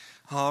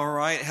All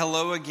right.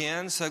 Hello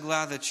again. So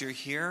glad that you're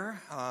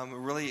here. We're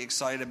really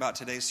excited about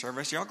today's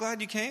service. Y'all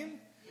glad you came?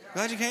 Yeah.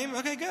 Glad you came?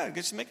 Okay, good.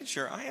 Just making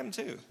sure. I am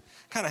too.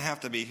 Kind of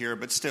have to be here,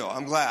 but still,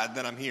 I'm glad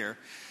that I'm here.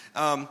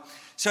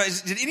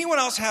 Did anyone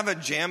else have a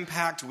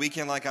jam-packed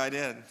weekend like I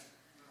did?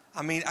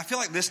 I mean, I feel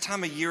like this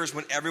time of year is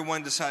when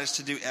everyone decides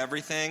to do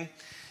everything.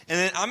 And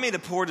then I made a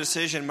poor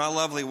decision. My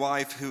lovely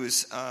wife, who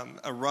is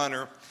a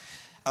runner,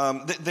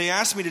 they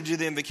asked me to do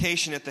the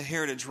invocation at the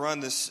Heritage Run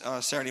this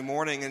Saturday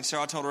morning. And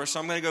so I told her, so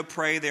I'm going to go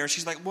pray there.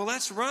 She's like, well,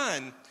 let's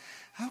run.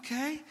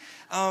 Okay.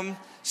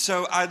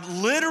 So I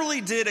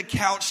literally did a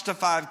couch to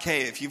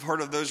 5K, if you've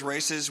heard of those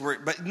races.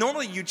 But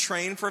normally you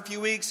train for a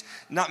few weeks.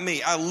 Not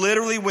me. I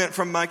literally went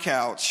from my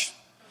couch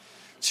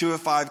to a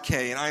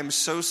 5K. And I am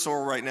so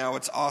sore right now.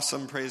 It's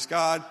awesome. Praise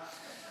God.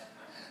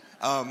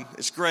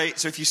 It's great.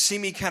 So if you see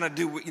me kind of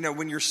do,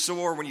 when you're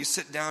sore, when you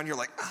sit down, you're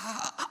like,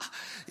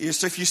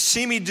 So if you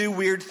see me do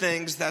weird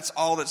things, that's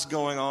all that's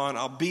going on.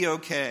 I'll be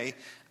okay.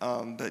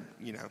 But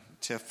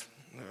Tiff,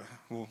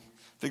 we'll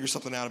figure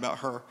something out about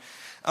her.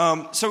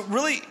 So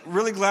really,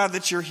 really glad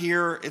that you're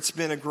here. It's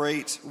been a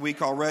great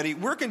week already.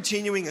 We're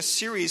continuing a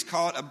series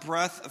called A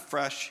Breath of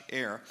Fresh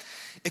Air.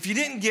 If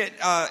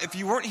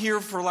you weren't here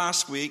for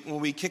last week when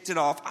we kicked it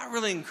off, I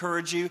really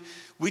encourage you.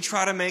 We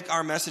try to make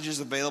our messages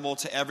available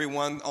to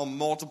everyone on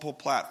multiple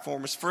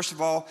platforms. First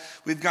of all,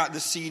 we've got the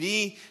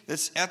CD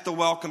that's at the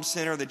Welcome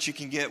Center that you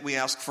can get. We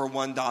ask for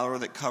 $1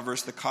 that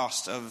covers the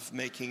cost of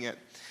making it.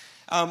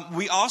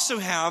 We also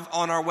have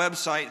on our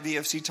website,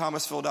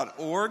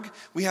 vfcthomasville.org,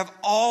 we have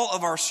all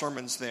of our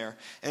sermons there.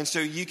 And so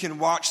you can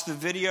watch the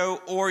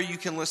video or you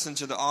can listen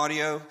to the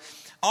audio.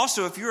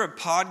 Also, if you're a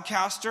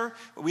podcaster,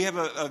 we have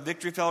a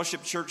Victory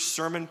Fellowship Church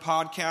sermon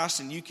podcast,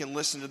 and you can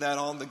listen to that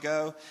on the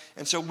go.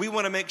 And so we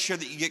want to make sure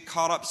that you get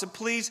caught up. So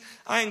please,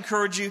 I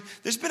encourage you.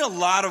 There's been a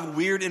lot of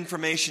weird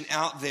information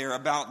out there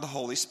about the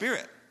Holy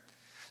Spirit.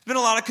 There's been a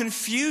lot of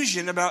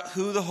confusion about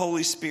who the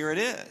Holy Spirit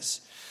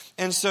is.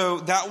 And so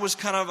that was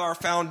kind of our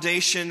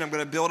foundation. I'm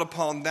going to build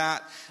upon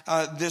that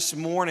this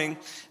morning.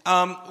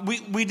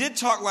 We did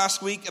talk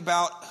last week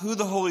about who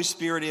the Holy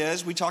Spirit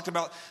is. We talked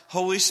about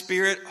Holy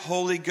Spirit,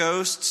 Holy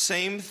Ghost,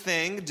 same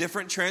thing,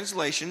 different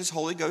translations.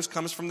 Holy Ghost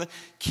comes from the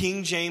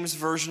King James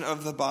Version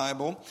of the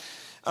Bible.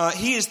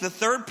 He is the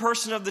third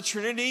person of the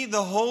Trinity.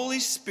 The Holy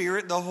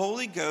Spirit, the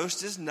Holy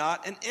Ghost, is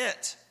not an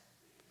it.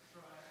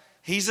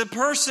 He's a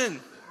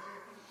person.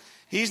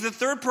 He's the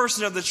third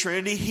person of the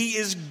Trinity. He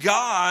is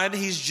God.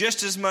 He's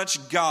just as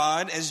much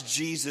God as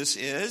Jesus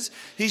is.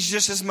 He's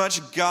just as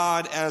much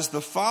God as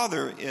the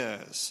Father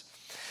is.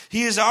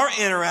 He is our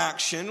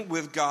interaction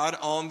with God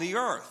on the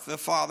earth. The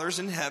Father's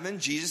in heaven.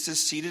 Jesus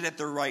is seated at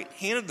the right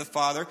hand of the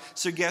Father.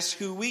 So guess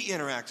who we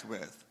interact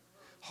with?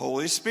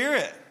 Holy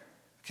Spirit.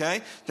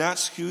 Okay?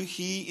 That's who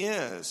He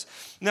is.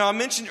 Now, I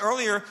mentioned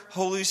earlier,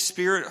 Holy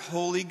Spirit,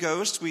 Holy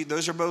Ghost.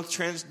 Those are both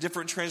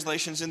different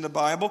translations in the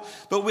Bible.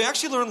 But we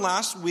actually learned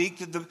last week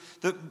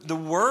that the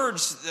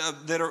words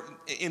that are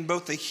in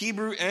both the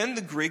Hebrew and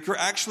the Greek are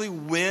actually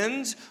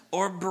wind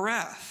or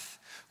breath.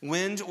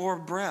 Wind or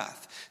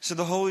breath. So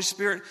the Holy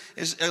Spirit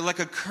is like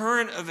a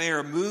current of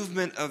air,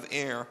 movement of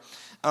air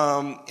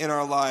in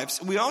our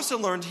lives. We also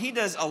learned He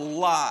does a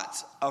lot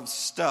of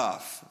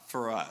stuff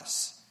for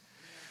us.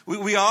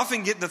 We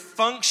often get the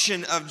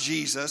function of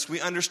Jesus.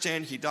 We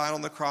understand He died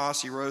on the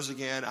cross, He rose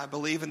again. I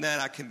believe in that,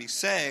 I can be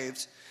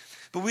saved.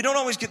 But we don't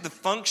always get the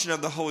function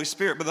of the Holy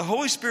Spirit. But the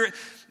Holy Spirit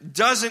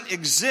doesn't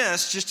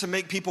exist just to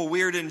make people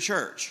weird in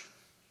church.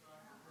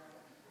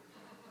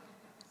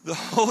 The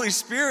Holy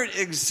Spirit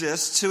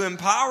exists to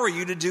empower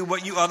you to do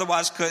what you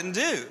otherwise couldn't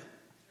do.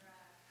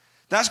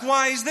 That's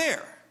why He's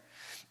there.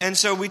 And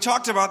so we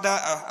talked about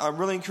that. I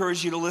really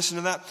encourage you to listen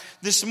to that.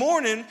 This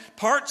morning,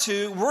 part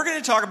 2, we're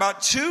going to talk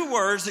about 2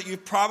 words that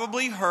you've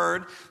probably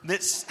heard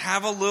that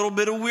have a little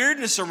bit of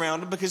weirdness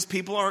around them because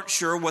people aren't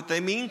sure what they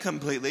mean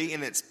completely.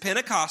 And it's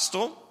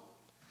Pentecostal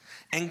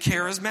and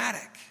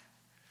charismatic.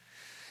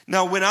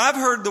 Now, when I've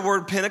heard the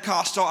word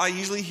Pentecostal, I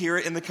usually hear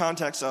it in the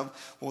context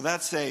of, well,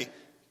 that's a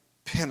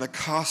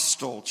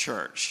Pentecostal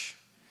church.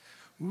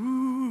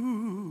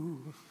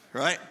 Ooh,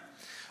 right?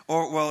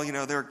 Or, well,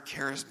 they're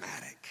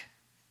charismatic.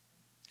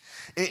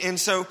 And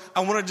so I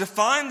want to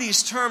define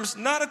these terms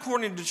not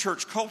according to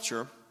church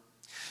culture,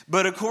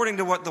 but according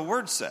to what the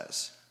Word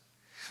says.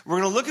 We're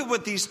going to look at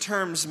what these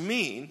terms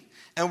mean,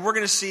 and we're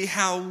going to see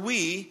how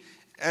we,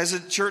 as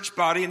a church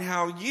body, and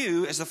how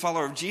you, as a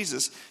follower of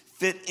Jesus,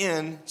 fit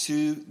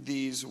into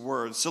these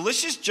words. So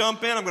let's just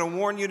jump in. I'm going to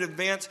warn you in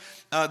advance.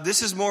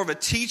 This is more of a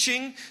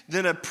teaching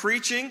than a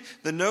preaching.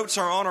 The notes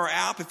are on our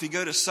app. If you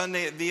go to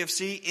Sunday at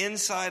VFC,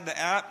 inside the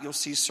app, you'll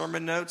see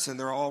sermon notes, and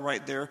they're all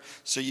right there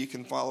so you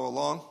can follow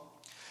along.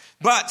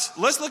 But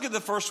let's look at the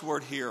first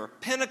word here,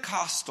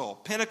 Pentecostal.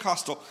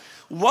 Pentecostal.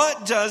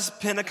 What does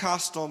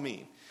Pentecostal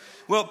mean?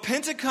 Well,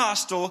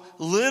 Pentecostal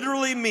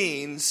literally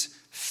means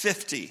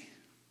 50.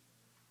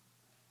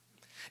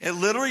 It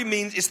literally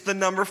means it's the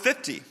number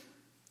 50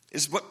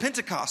 is what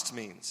Pentecost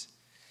means.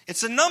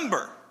 It's a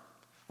number.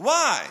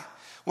 Why?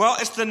 Well,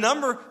 it's the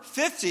number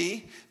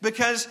 50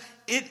 because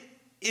it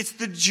it's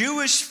the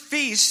Jewish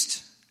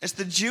feast. It's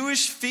the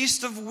Jewish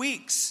Feast of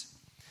Weeks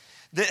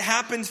that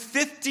happened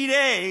 50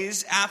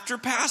 days after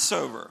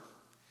Passover.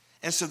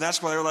 And so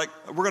that's why they're like,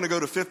 we're going to go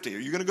to 50. Are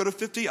you going to go to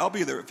 50? I'll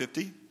be there at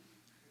 50.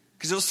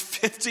 Because it was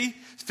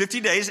 50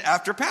 days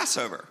after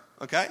Passover,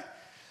 okay?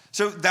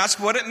 So that's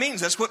what it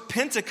means. That's what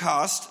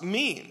Pentecost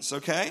means,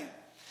 okay?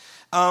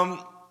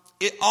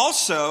 It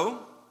also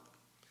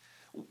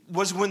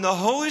was when the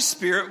Holy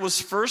Spirit was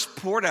first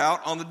poured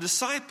out on the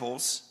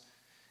disciples.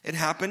 It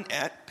happened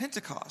at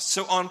Pentecost.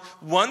 So on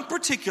one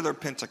particular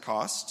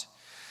Pentecost,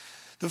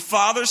 the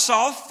Father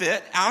saw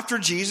fit, after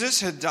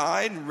Jesus had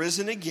died and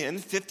risen again,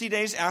 50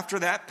 days after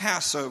that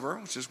Passover,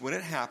 which is when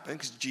it happened,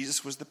 because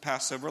Jesus was the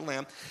Passover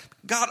lamb.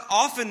 God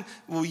often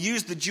will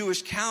use the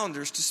Jewish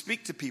calendars to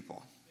speak to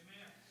people.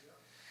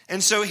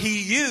 And so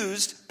he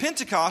used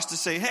Pentecost to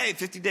say, hey,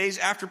 50 days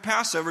after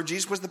Passover,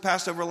 Jesus was the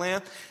Passover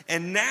lamb.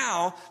 And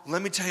now,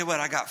 let me tell you what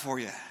I got for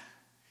you.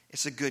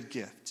 It's a good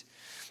gift.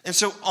 And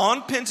so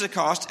on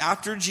Pentecost,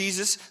 after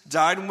Jesus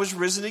died and was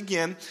risen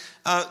again,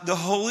 the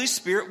Holy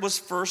Spirit was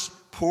first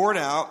poured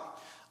out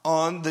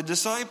on the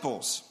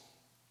disciples.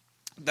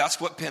 That's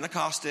what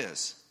Pentecost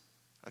is.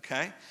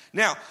 Okay?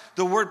 Now,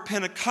 the word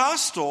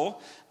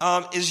Pentecostal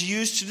is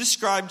used to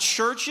describe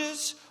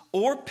churches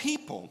or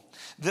people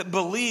that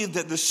believe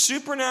that the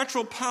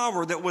supernatural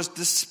power that was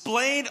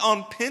displayed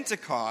on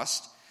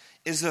Pentecost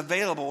is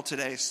available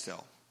today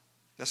still.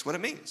 That's what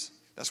it means.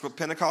 That's what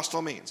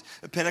Pentecostal means.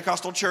 A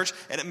Pentecostal church,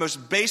 at its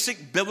most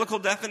basic biblical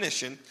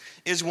definition,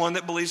 is one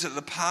that believes that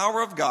the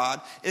power of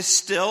God is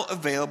still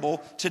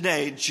available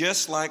today,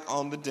 just like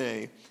on the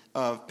day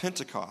of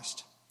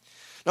Pentecost.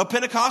 Now,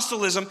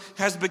 Pentecostalism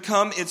has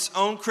become its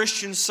own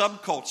Christian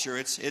subculture.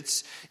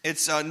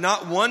 It's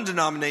not one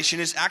denomination.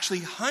 It's actually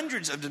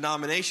hundreds of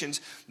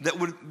denominations that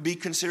would be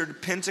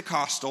considered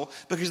Pentecostal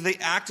because they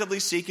actively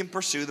seek and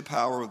pursue the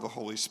power of the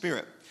Holy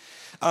Spirit.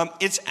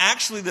 It's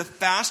actually the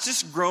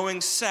fastest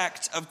growing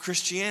sect of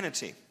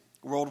Christianity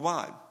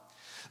worldwide.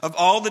 Of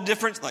all the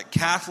different, like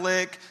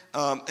Catholic,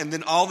 and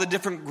then all the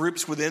different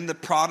groups within the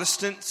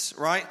Protestants,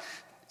 right?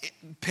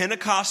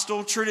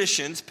 Pentecostal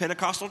traditions,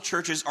 Pentecostal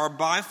churches are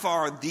by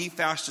far the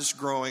fastest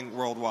growing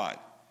worldwide.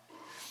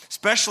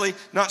 Especially,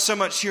 not so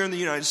much here in the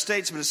United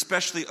States, but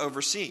especially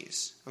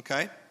overseas,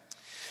 okay?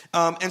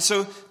 And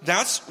so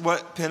that's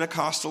what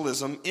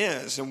Pentecostalism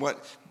is and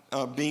what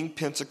being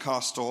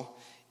Pentecostal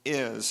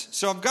is.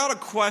 So I've got a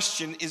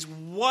question, is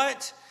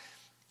what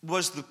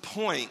was the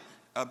point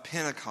of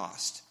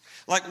Pentecost?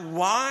 Like,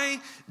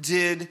 why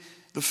did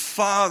the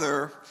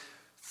Father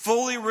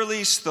fully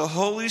release the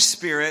Holy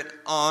Spirit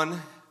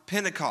on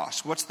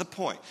Pentecost? What's the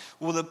point?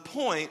 Well, the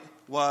point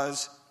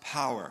was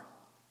power.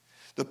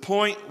 The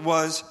point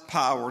was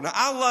power. Now,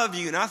 I love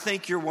you and I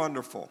think you're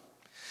wonderful.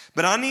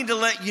 But I need to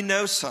let you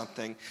know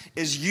something,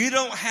 is you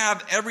don't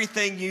have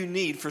everything you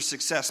need for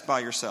success by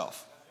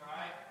yourself.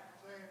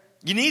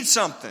 You need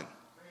something,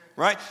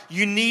 right?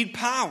 You need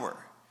power.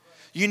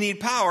 You need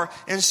power.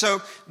 And so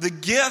the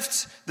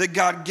gift that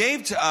God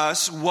gave to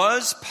us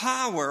was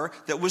power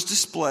that was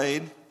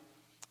displayed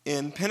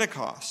in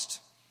Pentecost.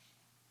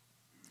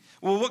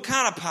 Well, what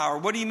kind of power?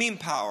 What do you mean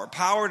power?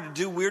 Power to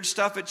do weird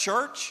stuff at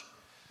church?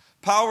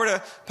 Power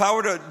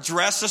to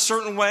dress a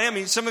certain way? I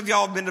mean, some of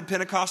y'all have been to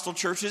Pentecostal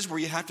churches where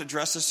you have to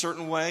dress a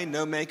certain way.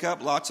 No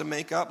makeup, lots of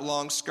makeup,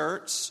 long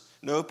skirts,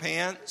 no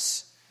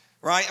pants.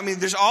 Right? I mean,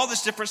 there's all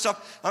this different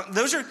stuff.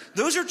 Those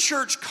are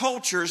church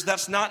cultures.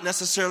 That's not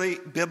necessarily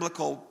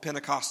biblical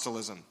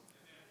Pentecostalism.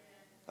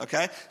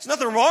 Okay? There's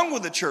nothing wrong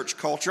with the church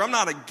culture. I'm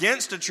not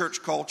against a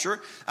church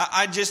culture.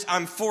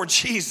 I'm for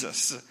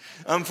Jesus.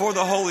 I'm for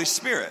the Holy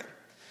Spirit.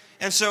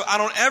 And so I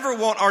don't ever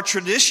want our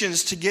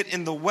traditions to get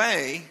in the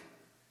way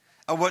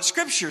of what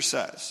Scripture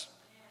says.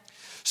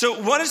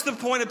 So what is the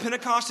point of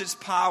Pentecost? It's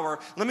power.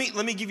 Let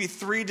me give you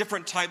 3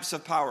 different types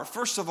of power.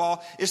 First of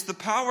all, it's the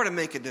power to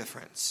make a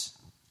difference.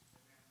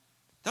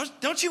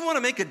 Don't you want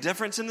to make a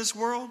difference in this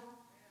world?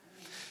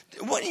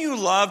 Wouldn't you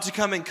love to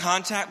come in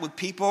contact with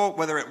people,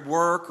 whether at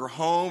work or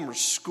home or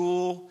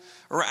school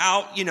or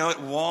out, at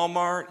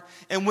Walmart?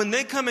 And when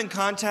they come in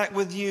contact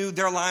with you,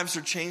 their lives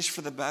are changed for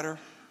the better.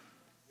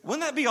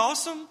 Wouldn't that be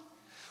awesome?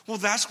 Well,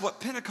 that's what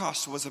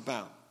Pentecost was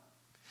about.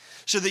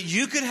 So that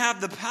you could have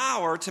the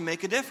power to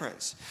make a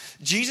difference.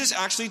 Jesus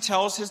actually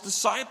tells his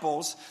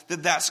disciples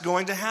that that's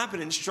going to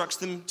happen, instructs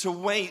them to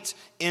wait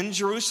in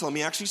Jerusalem.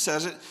 He actually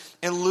says it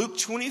in Luke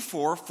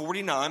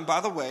 24:49.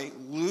 By the way,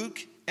 Luke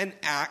and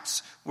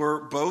Acts were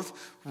both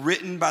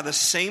written by the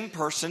same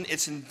person.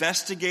 It's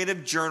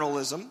investigative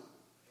journalism.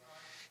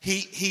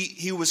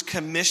 He was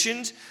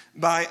commissioned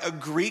by a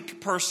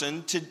Greek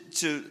person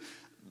to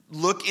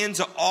look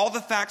into all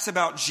the facts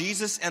about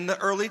Jesus and the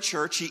early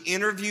church. He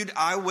interviewed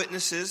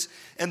eyewitnesses,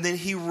 and then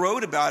he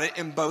wrote about it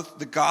in both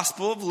the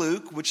Gospel of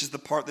Luke, which is the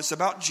part that's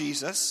about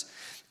Jesus,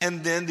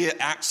 and then the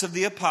Acts of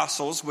the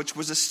Apostles, which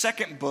was a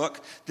second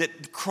book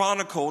that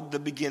chronicled the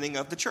beginning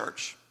of the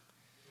church.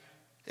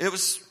 It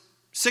was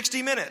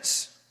 60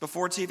 minutes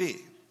before TV.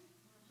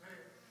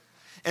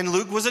 And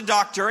Luke was a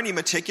doctor, and he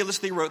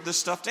meticulously wrote this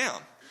stuff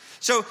down.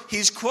 So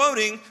he's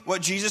quoting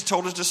what Jesus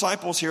told his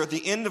disciples here at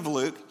the end of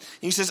Luke.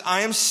 He says,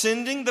 I am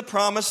sending the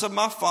promise of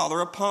my Father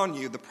upon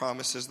you. The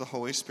promise is the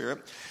Holy Spirit.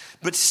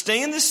 But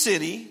stay in the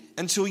city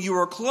until you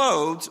are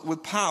clothed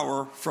with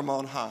power from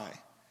on high.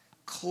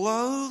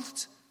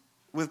 Clothed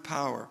with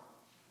power.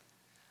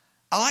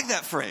 I like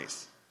that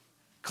phrase.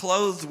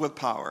 Clothed with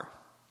power.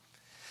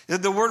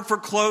 The word for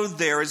clothed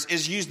there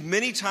is used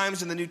many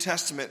times in the New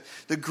Testament.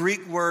 The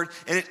Greek word,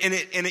 and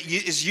it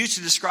is used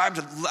to describe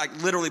to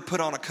like literally put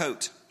on a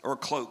coat or a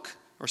cloak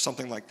or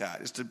something like that,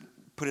 is to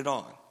put it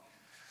on.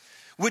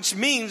 Which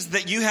means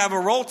that you have a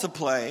role to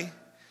play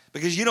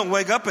because you don't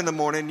wake up in the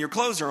morning and your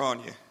clothes are on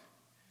you.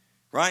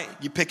 Right?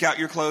 You pick out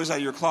your clothes out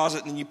of your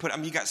closet and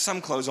then you got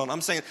some clothes on.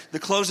 I'm saying the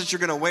clothes that you're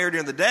going to wear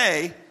during the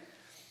day,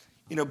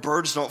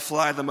 birds don't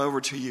fly them over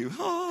to you.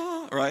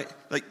 Right?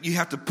 Like you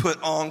have to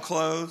put on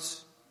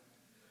clothes.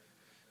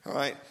 All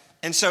right?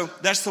 And so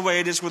that's the way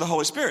it is with the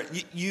Holy Spirit.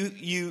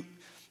 He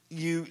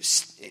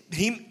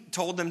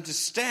told them to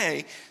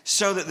stay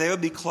so that they would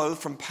be clothed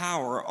from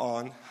power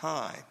on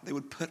high. They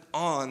would put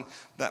on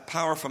that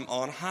power from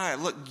on high.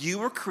 Look, you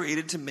were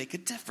created to make a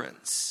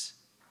difference.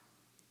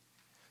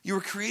 You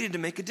were created to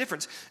make a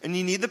difference. And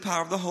you need the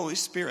power of the Holy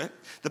Spirit,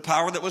 the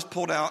power that was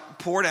poured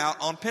out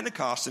on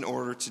Pentecost in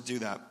order to do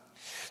that.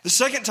 The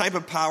second type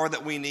of power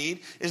that we need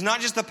is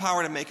not just the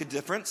power to make a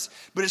difference,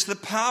 but it's the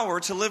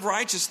power to live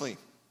righteously.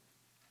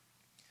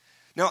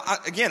 Now,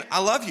 I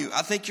love you.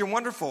 I think you're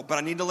wonderful, but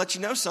I need to let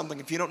you know something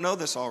if you don't know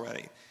this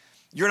already.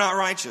 You're not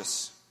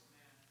righteous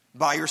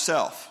by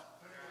yourself.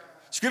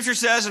 Scripture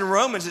says in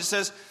Romans, it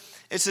says,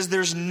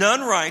 there's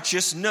none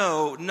righteous,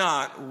 no,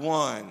 not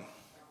one.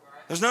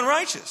 There's none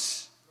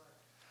righteous.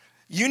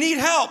 You need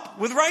help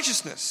with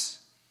righteousness.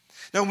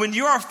 Now, when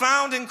you are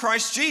found in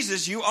Christ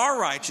Jesus, you are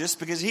righteous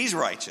because he's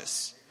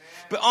righteous.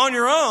 But on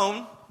your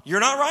own, you're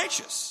not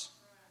righteous.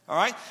 All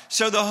right?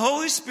 So the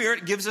Holy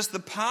Spirit gives us the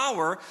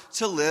power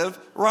to live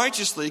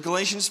righteously.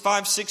 Galatians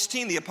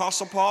 5:16, the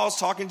Apostle Paul is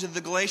talking to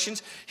the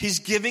Galatians. He's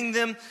giving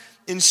them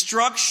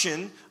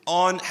instruction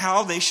on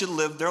how they should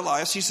live their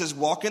lives. He says,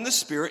 walk in the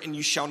Spirit and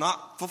you shall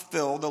not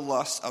fulfill the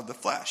lusts of the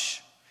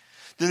flesh.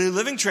 The New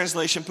Living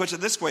Translation puts it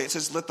this way. It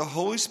says, let the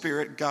Holy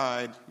Spirit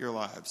guide your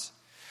lives.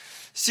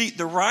 See,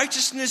 the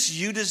righteousness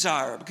you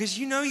desire, because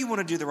you want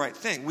to do the right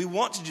thing. We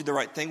want to do the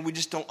right thing. We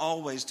just don't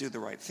always do the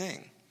right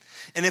thing.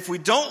 And if we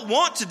don't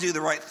want to do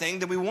the right thing,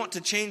 then we want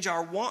to change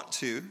our want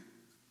to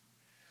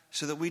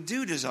so that we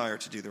do desire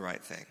to do the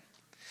right thing.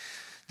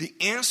 The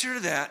answer to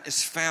that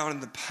is found in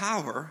the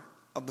power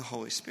of the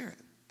Holy Spirit.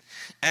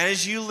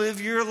 As you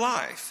live your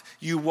life,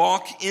 you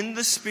walk in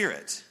the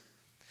Spirit.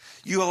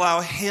 You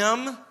allow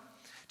him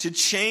to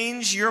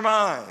change your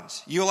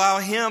mind. You allow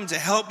him to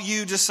help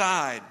you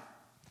decide.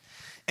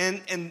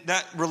 And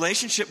that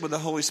relationship with the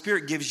Holy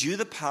Spirit gives you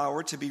the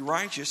power to be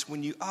righteous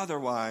when you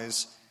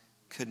otherwise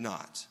could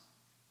not.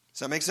 Does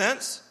that make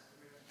sense?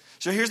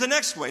 So here's the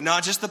next way.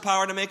 Not just the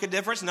power to make a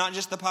difference, not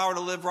just the power to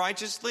live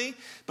righteously,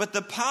 but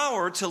the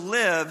power to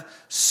live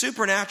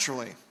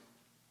supernaturally.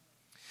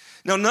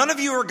 Now, none of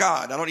you are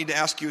God. I don't need to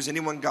ask you, is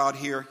anyone God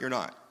here? You're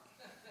not.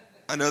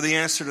 I know the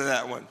answer to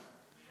that one.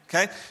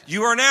 Okay?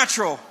 You are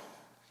natural.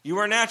 You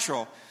are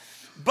natural.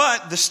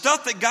 But the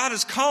stuff that God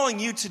is calling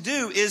you to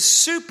do is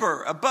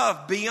super,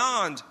 above,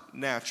 beyond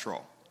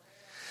natural.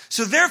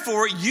 So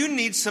therefore, you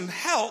need some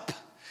help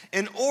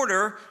in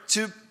order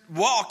to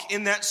walk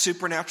in that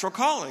supernatural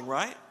calling,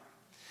 right?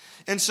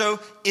 And so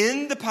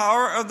in the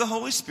power of the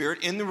Holy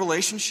Spirit, in the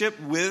relationship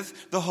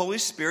with the Holy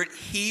Spirit,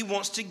 he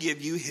wants to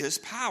give you his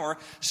power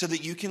so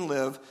that you can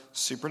live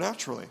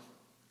supernaturally.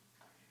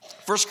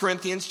 1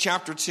 Corinthians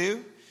chapter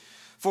 2,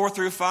 4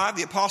 through 5,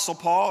 the Apostle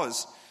Paul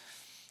is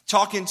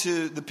talking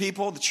to the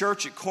people, the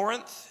church at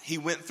Corinth. He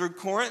went through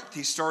Corinth.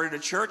 He started a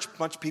church. A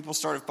bunch of people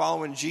started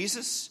following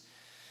Jesus.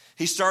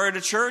 He started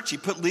a church. He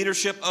put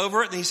leadership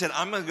over it. And he said,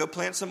 I'm going to go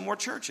plant some more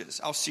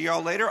churches. I'll see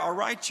y'all later. I'll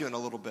write you in a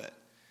little bit.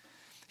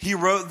 He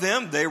wrote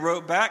them. They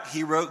wrote back.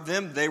 He wrote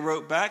them. They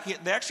wrote back.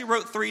 They actually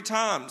wrote 3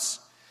 times.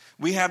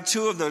 We have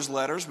 2 of those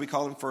letters. We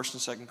call them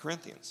 1st and 2nd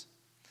Corinthians.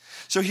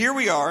 So here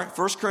we are,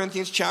 1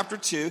 Corinthians chapter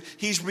 2.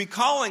 He's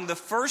recalling the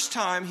first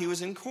time he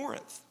was in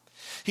Corinth.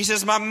 He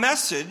says, my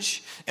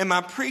message and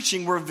my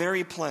preaching were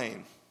very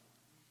plain.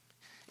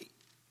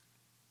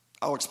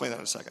 I'll explain that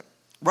in a second.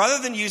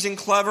 Rather than using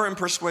clever and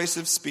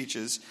persuasive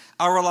speeches,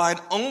 I relied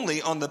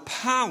only on the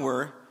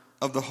power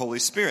of the Holy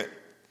Spirit.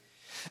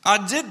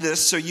 I did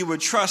this so you would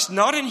trust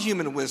not in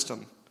human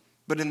wisdom,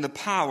 but in the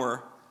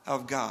power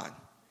of God.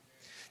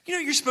 You know,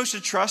 you're supposed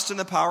to trust in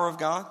the power of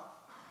God.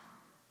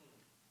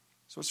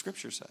 That's what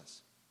Scripture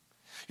says.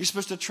 You're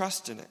supposed to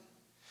trust in it,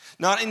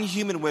 not in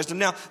human wisdom.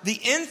 Now, the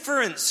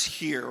inference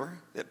here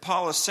that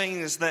Paul is saying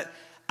is that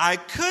I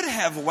could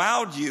have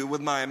wowed you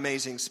with my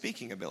amazing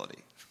speaking ability.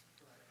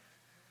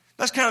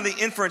 That's kind of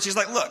the inference. He's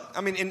like, look,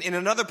 I mean, in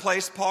another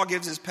place, Paul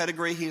gives his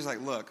pedigree. He's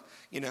like, look,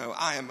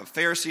 I am a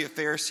Pharisee of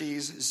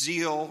Pharisees,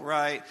 zeal,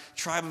 right?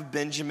 Tribe of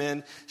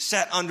Benjamin,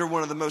 sat under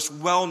one of the most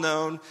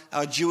well-known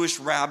Jewish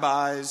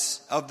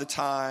rabbis of the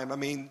time. I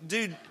mean,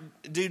 dude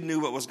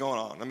knew what was going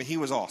on. I mean, he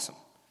was awesome.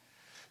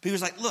 But he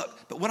was like,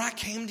 look, but when I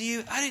came to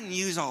you, I didn't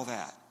use all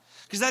that.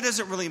 Because that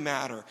doesn't really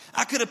matter.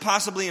 I could have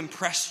possibly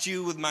impressed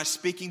you with my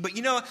speaking, but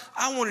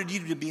I wanted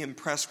you to be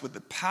impressed with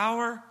the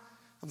power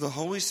of the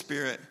Holy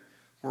Spirit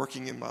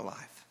working in my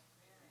life.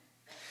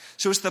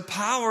 So it's the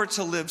power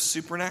to live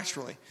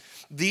supernaturally.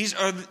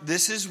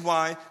 This is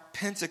why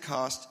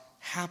Pentecost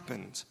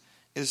happened,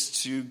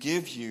 is to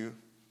give you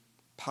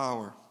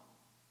power.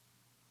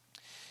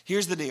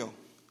 Here's the deal.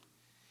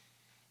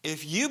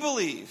 If you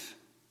believe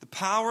the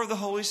power of the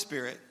Holy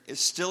Spirit is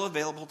still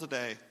available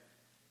today,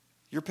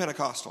 you're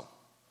Pentecostal.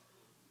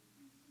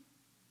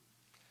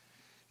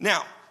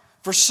 Now,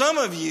 for some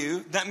of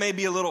you, that may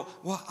be a little,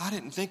 well, I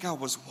didn't think I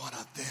was one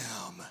of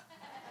them.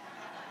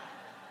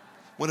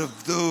 One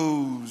of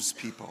those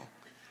people.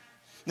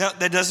 Now,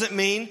 that doesn't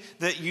mean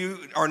that you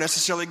are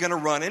necessarily going to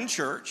run in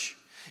church.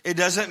 It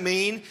doesn't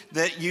mean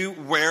that you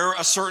wear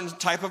a certain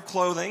type of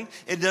clothing.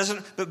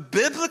 But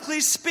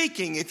biblically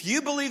speaking, if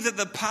you believe that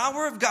the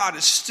power of God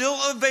is still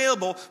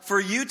available for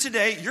you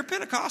today, you're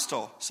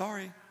Pentecostal.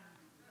 Sorry.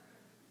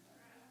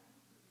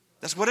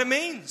 That's what it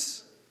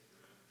means.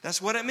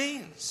 That's what it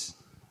means.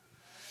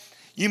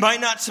 You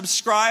might not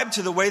subscribe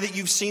to the way that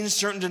you've seen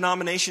certain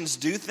denominations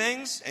do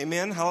things.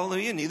 Amen.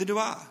 Hallelujah. Neither do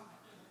I.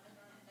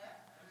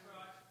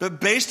 But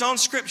based on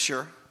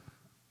Scripture,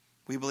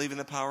 we believe in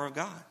the power of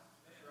God.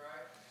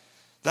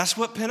 That's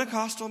what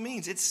Pentecostal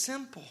means. It's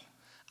simple.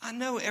 I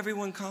know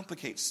everyone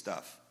complicates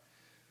stuff.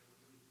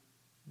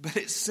 But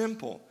it's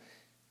simple.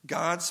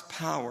 God's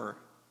power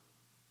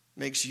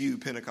makes you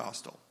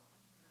Pentecostal.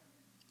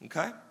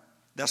 Okay?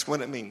 That's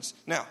what it means.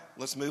 Now,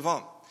 let's move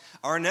on.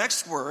 Our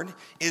next word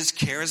is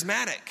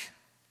charismatic.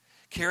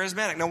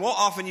 Charismatic. Now, we'll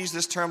often use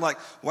this term like,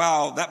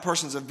 wow, that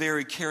person's a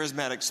very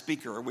charismatic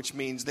speaker, which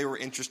means they were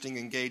interesting,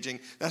 engaging.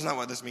 That's not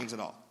what this means at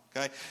all.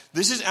 Okay?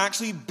 This is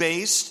actually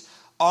based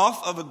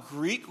off of a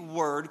Greek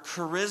word,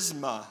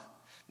 charisma,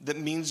 that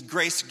means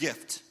grace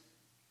gift.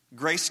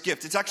 Grace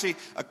gift. It's actually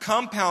a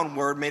compound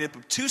word made up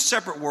of two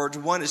separate words.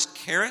 One is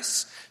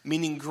charis,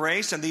 meaning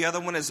grace, and the other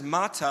one is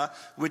mata,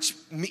 which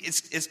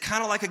it's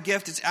kind of like a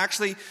gift. It's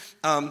actually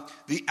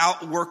the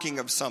outworking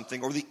of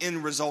something or the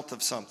end result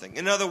of something.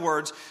 In other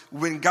words,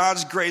 when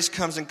God's grace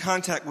comes in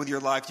contact with your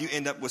life, you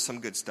end up with some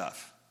good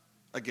stuff.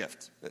 A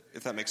gift,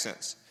 if that makes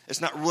sense.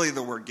 It's not really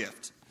the word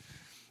gift,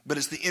 but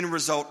it's the end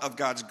result of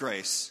God's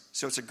grace.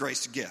 So it's a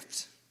grace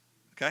gift.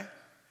 Okay?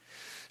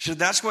 So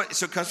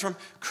it comes from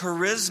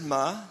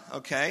charisma,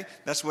 okay?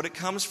 That's what it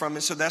comes from.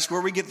 And so that's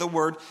where we get the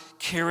word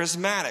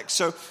charismatic.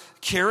 So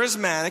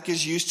charismatic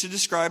is used to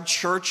describe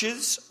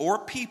churches or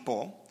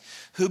people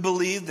who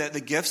believe that the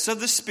gifts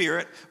of the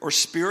Spirit or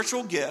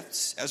spiritual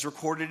gifts, as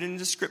recorded in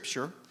the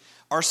Scripture,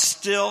 are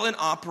still in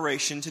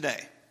operation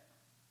today.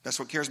 That's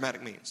what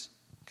charismatic means,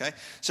 okay?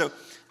 So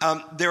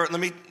let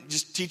me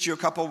just teach you a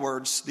couple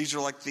words. These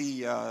are like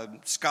the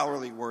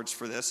scholarly words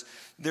for this.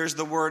 There's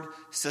the word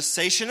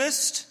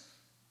cessationist.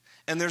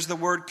 And there's the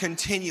word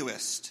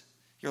continuist.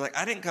 You're like,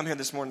 I didn't come here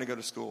this morning to go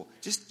to school.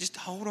 Just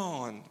hold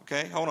on,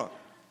 okay? Hold on.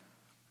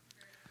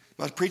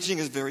 My preaching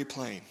is very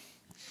plain.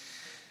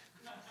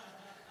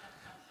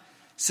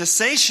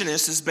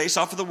 Cessationist is based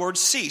off of the word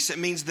cease. It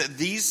means that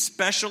these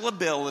special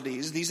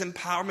abilities, these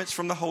empowerments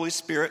from the Holy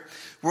Spirit,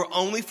 were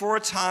only for a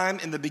time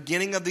in the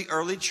beginning of the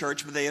early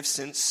church, but they have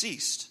since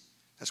ceased.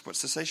 That's what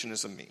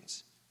cessationism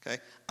means,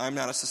 okay? I'm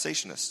not a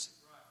cessationist.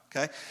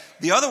 Okay.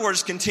 The other word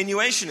is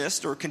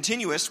continuationist or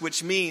continuous,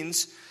 which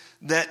means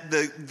that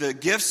the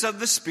gifts of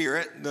the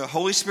Spirit, the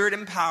Holy Spirit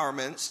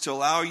empowerments to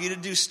allow you to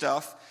do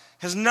stuff,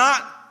 has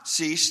not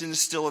ceased and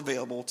is still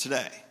available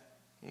today.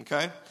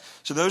 Okay.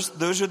 So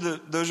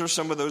those are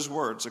some of those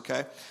words.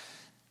 Okay.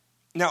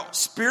 Now,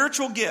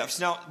 spiritual gifts.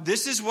 Now,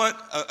 this is what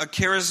a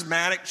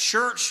charismatic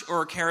church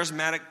or a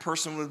charismatic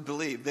person would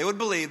believe. They would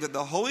believe that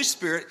the Holy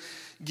Spirit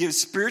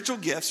gives spiritual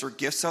gifts or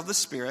gifts of the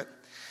Spirit.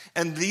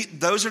 And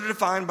those are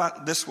defined by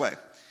this way.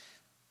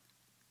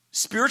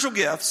 Spiritual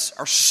gifts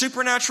are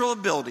supernatural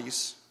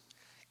abilities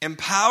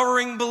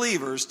empowering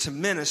believers to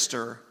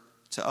minister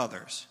to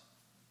others.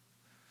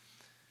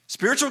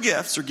 Spiritual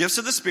gifts or gifts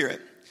of the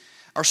Spirit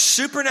are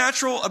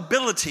supernatural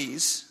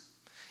abilities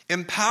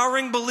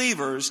empowering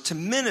believers to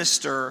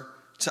minister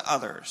to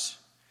others.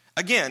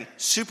 Again,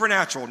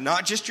 supernatural,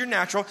 not just your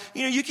natural.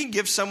 You can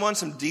give someone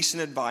some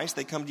decent advice.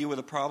 They come to you with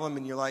a problem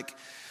and you're like,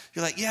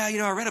 yeah,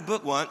 I read a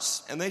book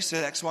once, and they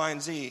said X, Y, and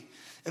Z.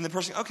 And the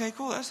person, okay,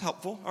 cool, that's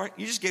helpful. All right,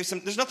 you just gave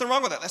there's nothing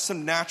wrong with that. That's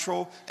some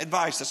natural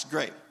advice. That's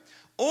great.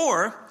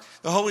 Or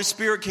the Holy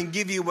Spirit can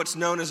give you what's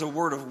known as a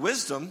word of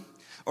wisdom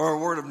or a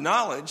word of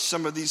knowledge,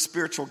 some of these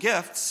spiritual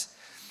gifts,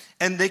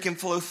 and they can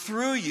flow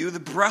through you. The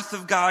breath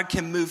of God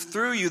can move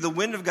through you. The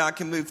wind of God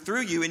can move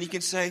through you, and you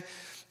can say,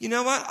 you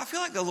know what? I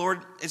feel like the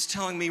Lord is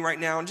telling me right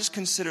now, and just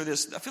consider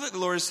this. I feel like the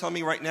Lord is telling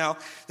me right now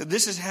that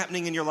this is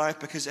happening in your life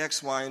because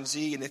X, Y, and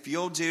Z. And if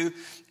you'll do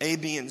A,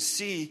 B, and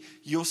C,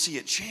 you'll see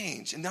it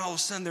change. And then all of a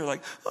sudden they're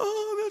like,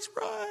 oh, that's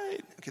right.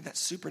 Okay, that's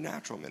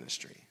supernatural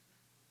ministry.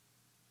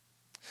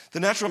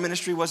 The natural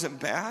ministry wasn't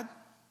bad,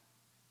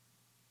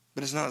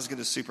 but it's not as good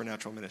as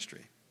supernatural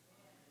ministry.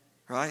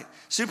 Right?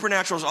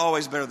 Supernatural is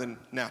always better than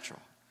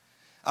natural.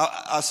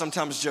 I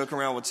sometimes joke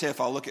around with Tiff.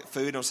 I'll look at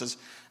food and it says,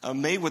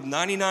 made with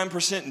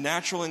 99%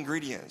 natural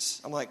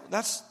ingredients. I'm like,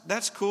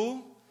 that's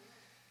cool,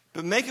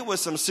 but make it with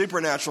some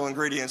supernatural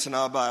ingredients and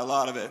I'll buy a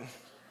lot of it.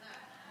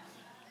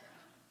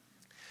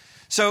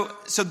 So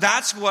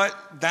that's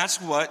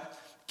what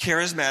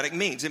charismatic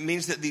means. It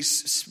means that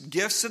these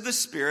gifts of the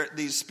Spirit,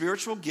 these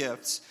spiritual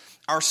gifts,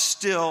 are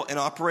still in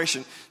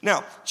operation.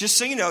 Now, just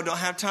so you know, don't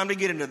have time to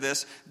get into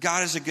this.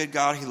 God is a good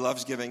God. He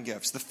loves giving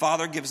gifts. The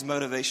Father gives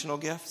motivational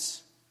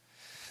gifts.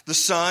 The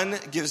Son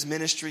gives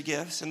ministry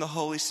gifts, and the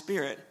Holy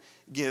Spirit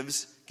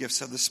gives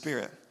gifts of the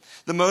Spirit.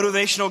 The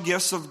motivational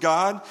gifts of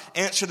God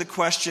answer the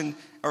question,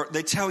 or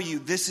they tell you,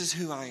 this is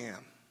who I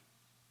am.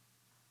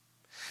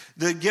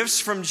 The gifts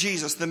from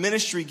Jesus, the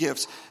ministry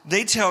gifts,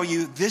 they tell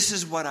you, this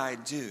is what I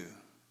do.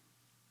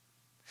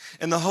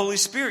 And the Holy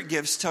Spirit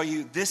gifts tell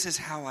you, this is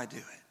how I do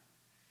it.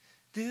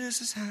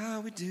 This is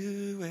how we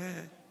do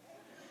it.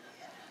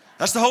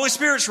 That's the Holy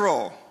Spirit's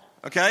role,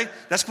 okay?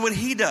 That's what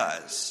He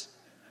does.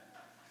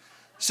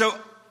 So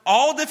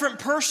all different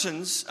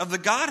persons of the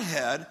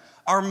Godhead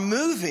are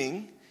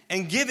moving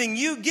and giving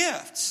you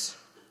gifts.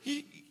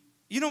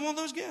 You don't want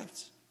those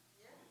gifts.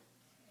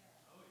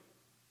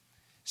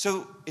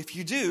 So if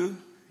you do,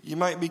 you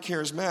might be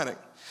charismatic.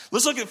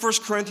 Let's look at 1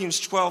 Corinthians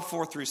 12,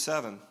 4 through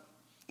 7.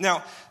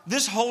 Now,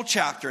 this whole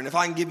chapter, and if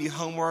I can give you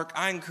homework,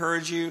 I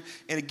encourage you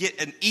to get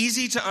an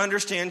easy to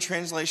understand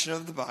translation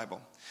of the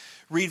Bible.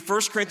 Read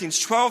 1 Corinthians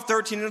 12,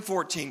 13, and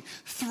 14.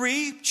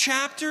 3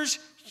 chapters.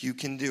 You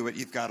can do it.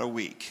 You've got a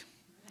week.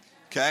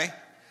 Okay?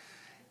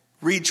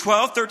 Read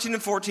 12, 13,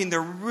 and 14.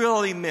 They're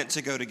really meant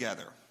to go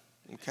together.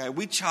 Okay?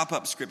 We chop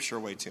up Scripture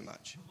way too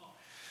much.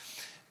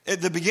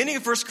 At the beginning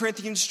of 1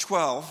 Corinthians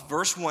 12,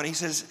 verse 1, he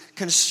says,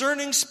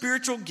 concerning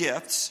spiritual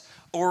gifts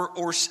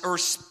or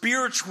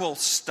spiritual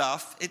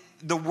stuff,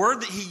 the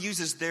word that he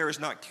uses there is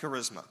not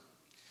charisma.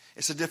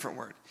 It's a different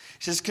word.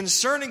 He says,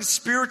 concerning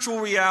spiritual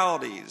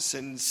realities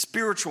and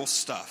spiritual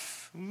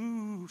stuff.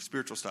 Ooh,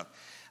 spiritual stuff.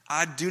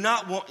 I do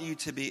not want you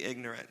to be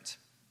ignorant.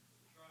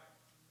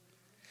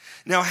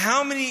 Now,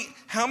 how many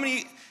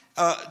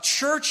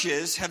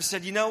churches have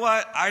said, you know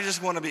what? I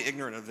just want to be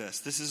ignorant of this.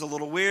 This is a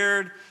little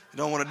weird. I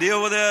don't want to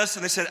deal with this.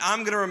 And they said, I'm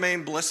going to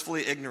remain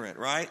blissfully ignorant,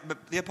 right?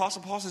 But the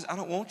Apostle Paul says, I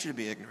don't want you to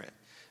be ignorant.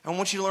 I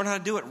want you to learn how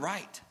to do it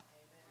right.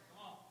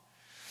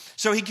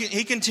 So he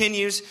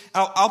continues.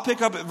 I'll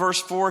pick up at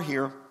verse 4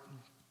 here.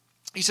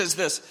 He says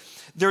this,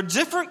 there are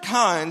different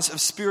kinds of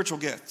spiritual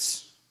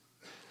gifts,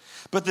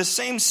 but the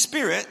same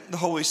Spirit, the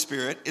Holy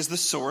Spirit, is the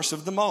source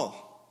of them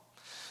all.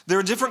 There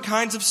are different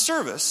kinds of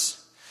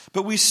service,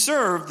 but we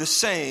serve the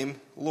same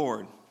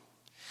Lord.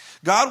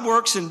 God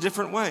works in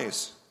different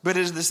ways, but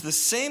it is the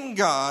same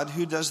God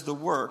who does the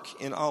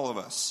work in all of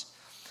us.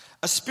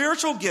 A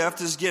spiritual gift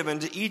is given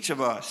to each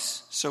of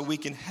us so we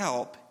can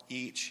help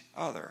each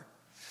other.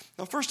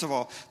 Now, first of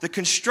all, the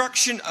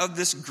construction of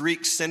this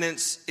Greek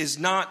sentence is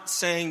not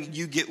saying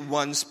you get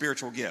one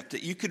spiritual gift.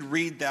 You could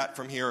read that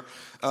from here.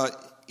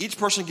 Each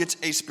person gets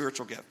a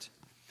spiritual gift.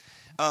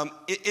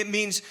 It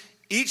means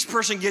each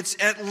person gets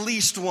at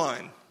least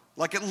one.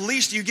 Like at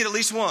least you get at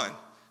least one.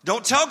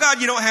 Don't tell God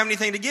you don't have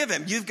anything to give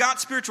him. You've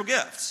got spiritual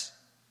gifts.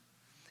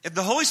 If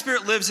the Holy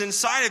Spirit lives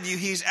inside of you,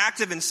 he's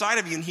active inside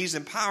of you and he's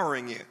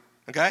empowering you.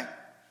 Okay?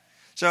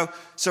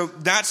 So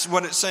that's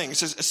what it's saying. It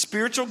says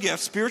spiritual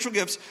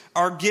gifts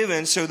are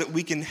given so that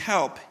we can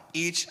help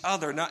each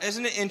other. Now,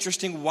 isn't it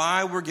interesting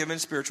why we're given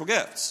spiritual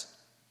gifts?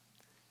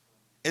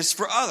 It's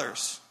for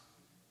others.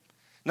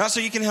 Not so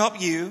you can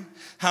help you.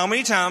 How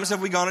many times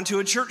have we gone into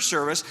a church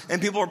service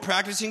and people are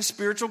practicing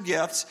spiritual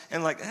gifts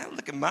and like, hey,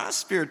 look at my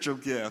spiritual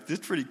gift.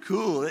 It's pretty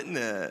cool, isn't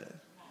it?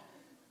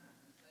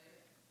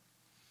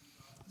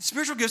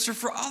 Spiritual gifts are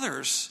for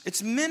others.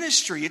 It's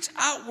ministry. It's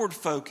outward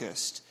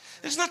focused.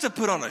 It's not to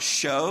put on a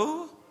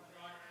show,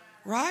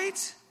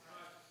 right?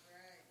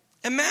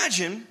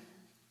 Imagine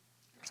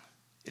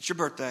it's your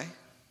birthday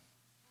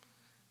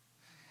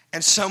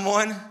and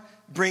someone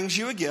brings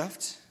you a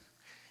gift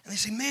and they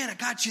say, man, I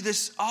got you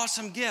this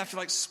awesome gift.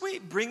 You're like,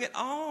 sweet, bring it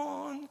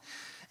on.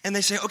 And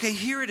they say, okay,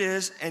 here it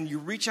is. And you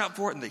reach out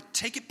for it and they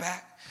take it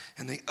back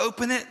and they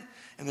open it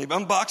and they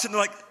unbox it and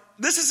they're like,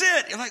 this is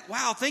it. You're like,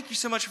 wow, thank you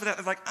so much for that.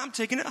 They're like, I'm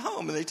taking it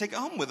home. And they take it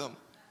home with them.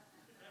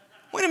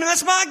 Wait a minute,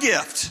 that's my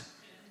gift.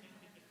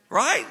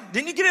 Right?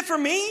 Didn't you get it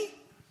from me?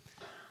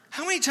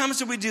 How many times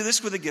do we do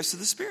this with the gifts of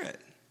the Spirit?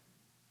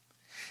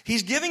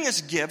 He's giving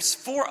us gifts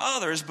for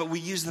others, but we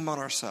use them on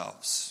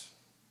ourselves.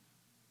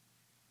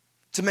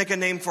 To make a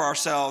name for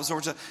ourselves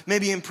or to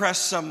maybe impress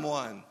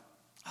someone.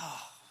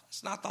 Oh,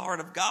 that's not the heart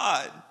of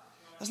God.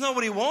 That's not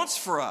what he wants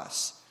for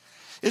us.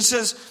 It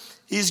says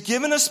he's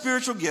given us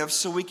spiritual gifts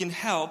so we can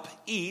help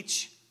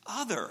each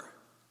other.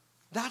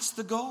 That's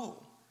the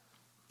goal.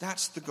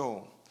 That's the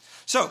goal.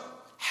 So,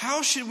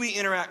 how should we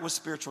interact with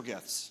spiritual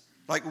gifts?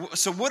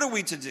 So what are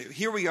we to do?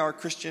 Here we are,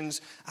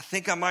 Christians. I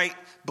think I might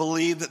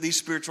believe that these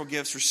spiritual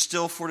gifts are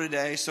still for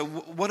today. So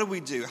what do we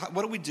do?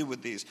 What do we do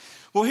with these?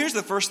 Well, here's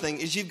the first thing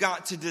is you've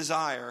got to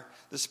desire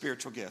the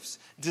spiritual gifts.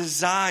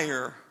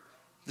 Desire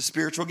the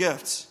spiritual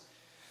gifts.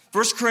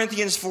 1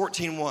 Corinthians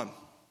 14:1.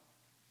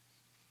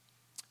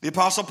 The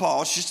Apostle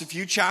Paul, it's just a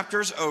few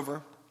chapters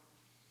over,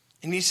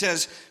 and he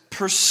says,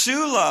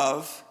 pursue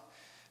love,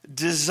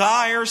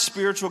 desire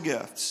spiritual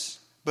gifts,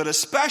 but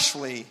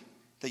especially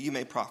that you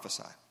may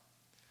prophesy.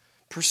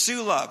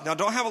 Pursue love. Now,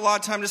 don't have a lot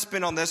of time to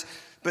spend on this,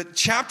 but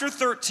chapter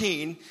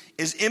 13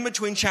 is in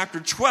between chapter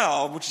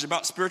 12, which is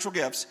about spiritual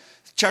gifts.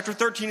 Chapter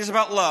 13 is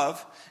about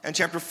love, and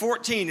chapter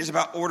 14 is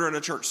about order in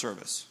a church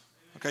service.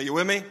 Okay, you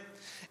with me?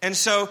 And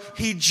so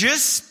he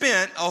just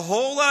spent a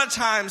whole lot of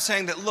time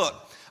saying that, look,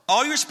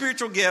 all your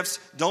spiritual gifts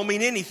don't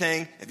mean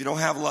anything if you don't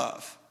have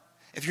love.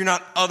 If you're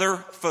not other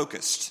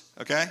focused,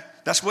 okay?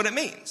 That's what it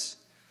means.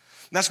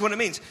 That's what it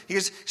means. He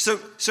goes, so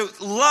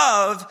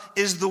love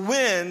is the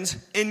wind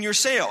in your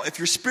sail. If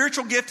your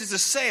spiritual gift is a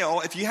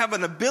sail, if you have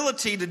an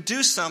ability to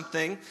do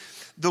something,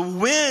 the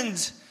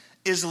wind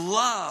is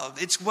love.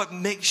 It's what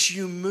makes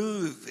you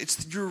move.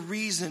 It's your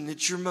reason.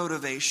 It's your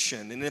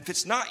motivation. And if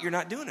it's not, you're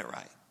not doing it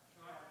right.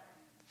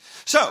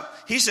 So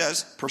he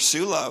says,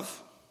 pursue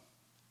love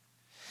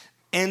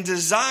and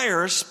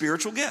desire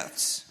spiritual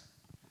gifts.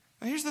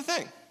 Now here's the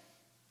thing.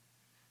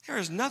 There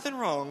is nothing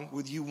wrong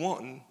with you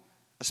wanting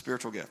a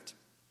spiritual gift.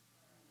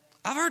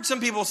 I've heard some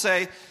people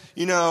say,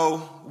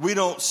 we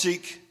don't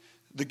seek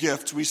the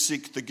gift, we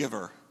seek the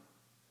giver.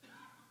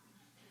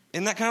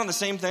 Isn't that kind of the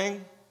same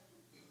thing?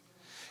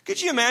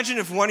 Could you imagine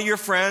if one of your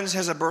friends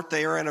has a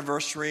birthday or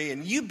anniversary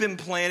and you've been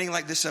planning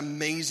like this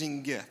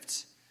amazing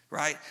gift,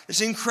 right?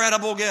 This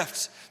incredible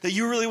gift that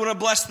you really want to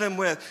bless them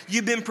with.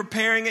 You've been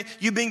preparing it,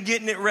 you've been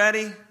getting it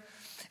ready,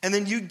 and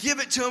then you give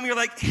it to them, you're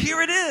like,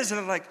 here it is. And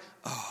they're like,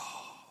 oh,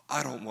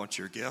 I don't want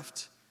your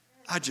gift.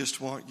 I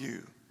just want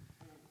you.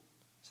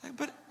 It's like,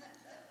 but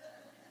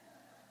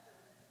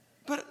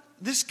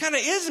this kind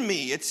of is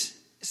me. It's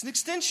an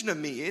extension of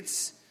me.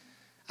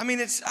 I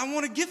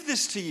want to give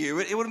this to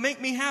you. It would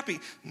make me happy.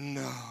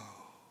 No,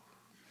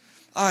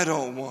 I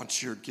don't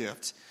want your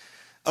gift.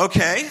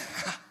 Okay.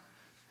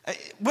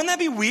 Wouldn't that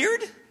be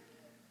weird?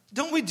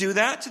 Don't we do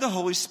that to the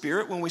Holy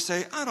Spirit when we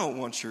say, I don't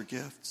want your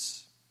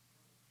gifts?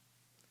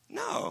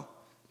 No.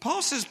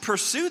 Paul says,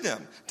 pursue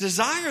them,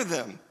 desire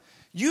them.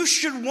 You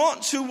should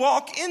want to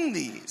walk in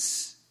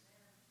these.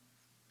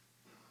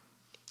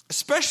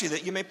 Especially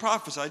that you may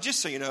prophesy. Just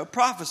so you know,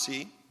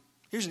 prophecy,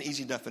 here's an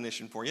easy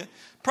definition for you.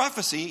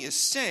 Prophecy is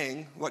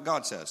saying what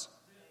God says.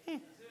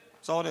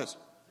 That's all it is.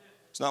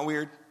 It's not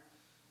weird.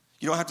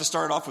 You don't have to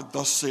start off with,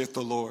 thus saith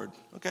the Lord.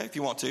 Okay, if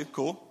you want to,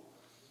 cool.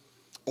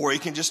 Or you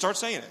can just start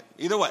saying it.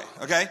 Either way,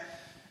 okay?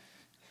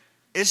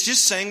 It's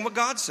just saying what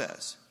God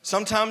says.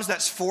 Sometimes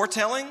that's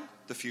foretelling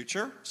the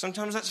future.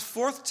 Sometimes that's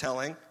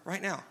forthtelling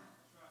right now.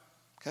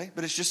 Okay,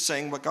 but it's just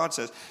saying what God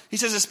says. He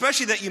says,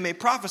 especially that you may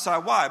prophesy.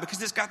 Why? Because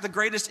it's got the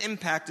greatest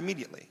impact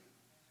immediately.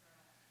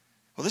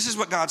 Well, this is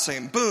what God's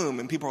saying.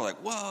 Boom. And people are like,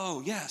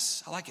 whoa,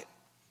 yes, I like it.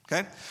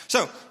 Okay,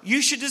 so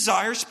you should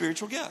desire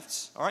spiritual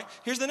gifts. All right,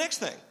 here's the next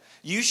thing.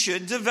 You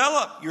should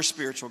develop your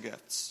spiritual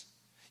gifts.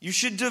 You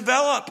should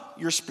develop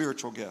your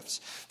spiritual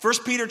gifts. 1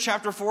 Peter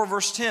chapter 4,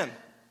 verse 10.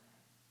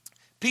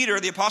 Peter,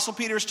 the Apostle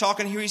Peter is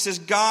talking here. He says,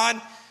 2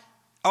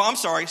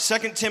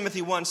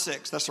 Timothy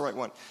 1:6. That's the right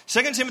one.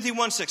 2 Timothy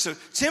 1:6. So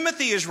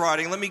Timothy is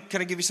writing. Let me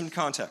kind of give you some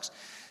context.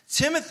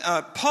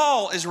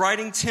 Paul is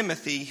writing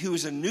Timothy, who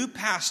is a new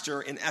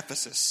pastor in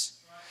Ephesus.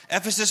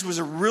 Ephesus was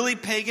a really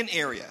pagan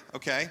area,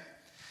 okay?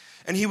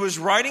 And he was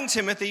writing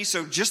Timothy.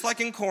 So just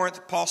like in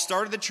Corinth, Paul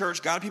started the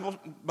church, got a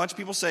bunch of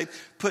people saved,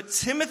 put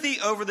Timothy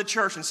over the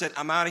church and said,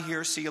 I'm out of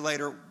here. See you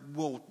later.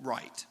 We'll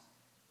write.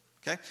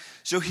 Okay?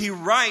 So he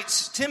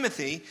writes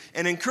Timothy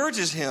and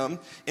encourages him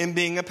in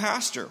being a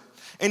pastor.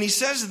 And he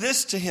says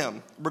this to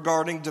him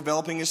regarding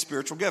developing his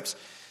spiritual gifts.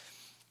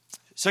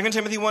 2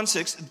 Timothy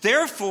 1:6,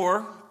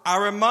 therefore, I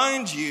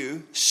remind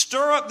you,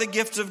 stir up the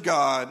gift of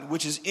God,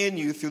 which is in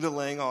you through the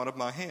laying on of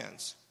my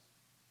hands.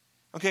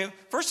 Okay,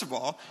 first of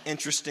all,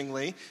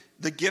 interestingly,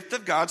 the gift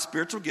of God,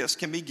 spiritual gifts,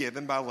 can be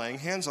given by laying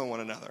hands on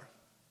one another.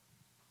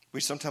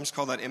 We sometimes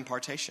call that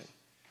impartation.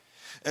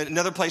 At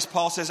another place,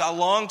 Paul says, I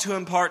long to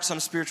impart some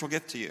spiritual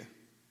gift to you.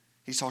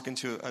 He's talking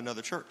to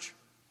another church.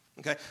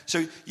 Okay,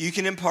 so you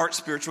can impart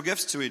spiritual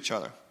gifts to each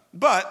other.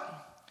 But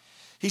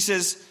he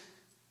says,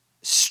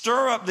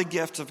 stir up the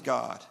gift of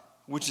God,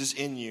 which is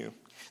in you.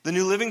 The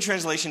New Living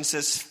Translation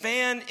says,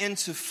 fan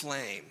into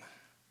flame.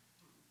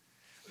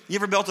 You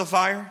ever built a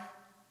fire?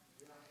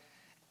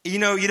 You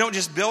don't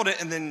just build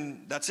it and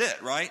then that's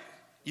it, right?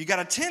 You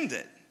got to tend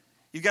it.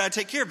 You got to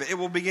take care of it. It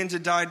will begin to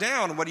die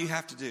down. And what do you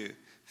have to do?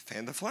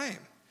 Fan the flame.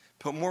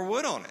 Put more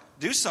wood on it.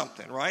 Do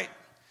something, right?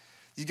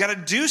 You got to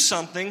do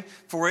something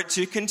for it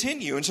to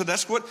continue. And so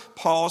that's what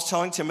Paul's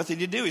telling Timothy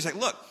to do. He's like,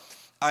 look,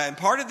 I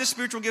imparted this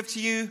spiritual gift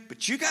to you,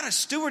 but you got to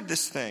steward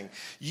this thing.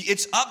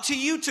 It's up to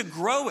you to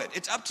grow it.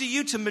 It's up to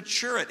you to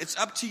mature it. It's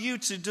up to you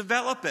to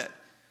develop it.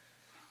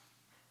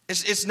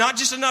 It's not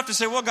just enough to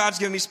say, well, God's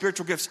given me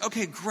spiritual gifts.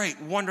 Okay,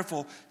 great,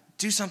 wonderful.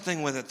 Do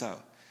something with it, though.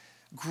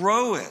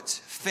 Grow it.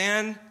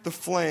 Fan the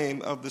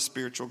flame of the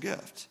spiritual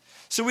gift.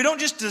 So we don't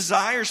just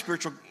desire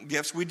spiritual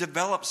gifts, we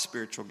develop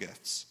spiritual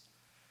gifts.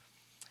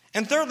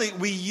 And thirdly,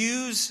 we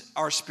use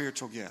our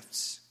spiritual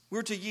gifts.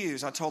 We're to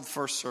use, I told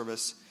first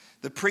service,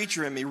 the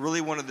preacher in me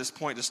really wanted this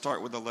point to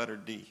start with the letter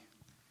D.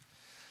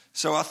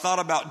 So I thought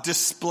about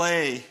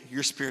display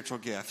your spiritual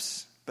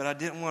gifts. But I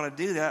didn't want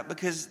to do that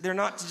because they're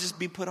not to just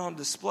be put on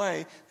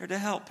display. They're to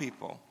help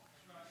people.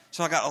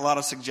 So I got a lot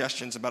of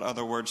suggestions about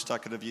other words I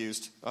could have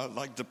used,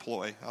 like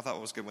deploy. I thought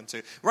it was a good one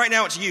too. Right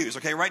now it's use,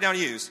 okay? Write down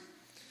use.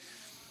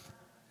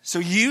 So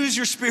use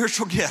your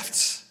spiritual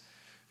gifts.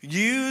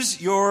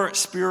 Use your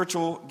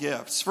spiritual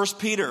gifts. 1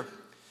 Peter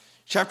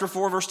chapter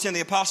 4, verse 10,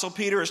 the Apostle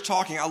Peter is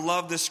talking. I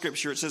love this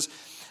scripture. It says,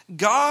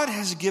 God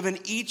has given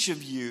each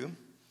of you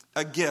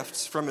a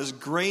gift from his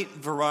great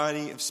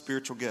variety of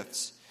spiritual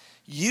gifts.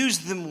 Use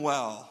them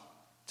well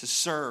to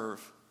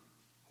serve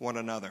one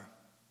another.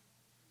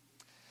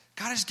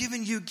 God has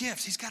given you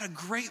gifts. He's got a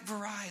great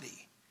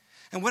variety.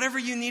 And whatever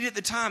you need at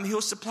the time,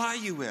 he'll supply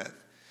you with.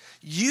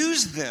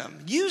 Use them.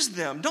 Use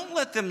them. Don't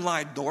let them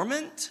lie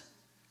dormant.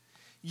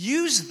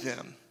 Use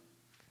them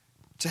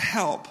to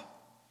help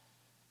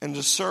and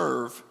to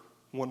serve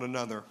one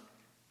another.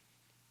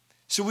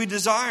 So we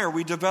desire,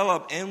 we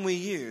develop, and we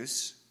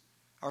use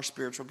our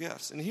spiritual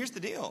gifts. And here's the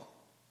deal.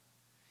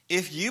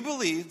 If you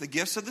believe the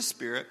gifts of the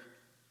Spirit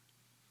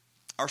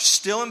are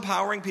still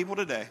empowering people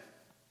today,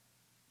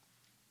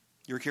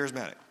 you're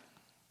charismatic.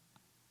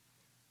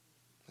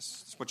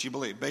 That's what you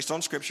believe, based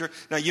on Scripture.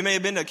 Now, you may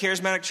have been to a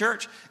charismatic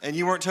church, and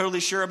you weren't totally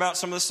sure about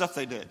some of the stuff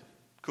they did.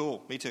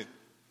 Cool, me too.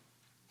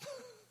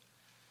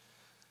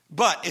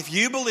 But if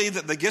you believe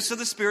that the gifts of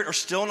the Spirit are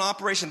still in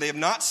operation, they have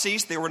not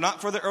ceased, they were not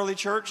for the early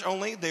church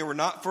only, they were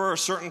not for a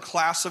certain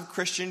class of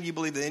Christian, you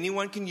believe that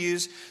anyone can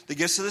use the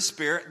gifts of the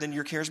Spirit, then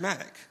you're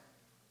charismatic.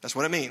 That's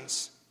what it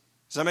means.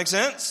 Does that make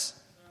sense?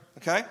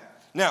 Okay?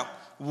 Now,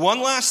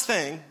 one last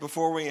thing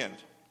before we end.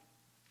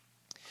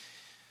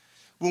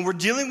 When we're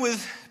dealing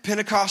with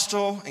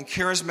Pentecostal and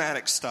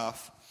charismatic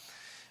stuff,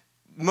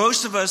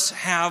 most of us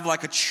have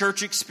like a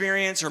church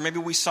experience, or maybe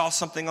we saw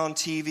something on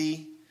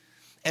TV,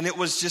 and it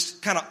was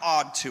just kind of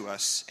odd to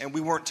us, and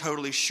we weren't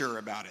totally sure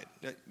about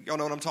it. Y'all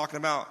know what I'm talking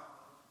about?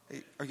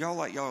 Y'all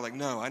are like,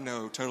 no, I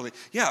know, totally.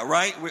 Yeah,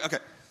 right? Okay.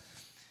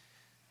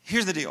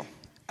 Here's the deal.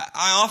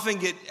 I often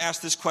get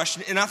asked this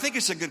question, and I think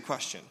it's a good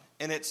question.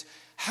 And it's,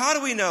 how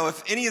do we know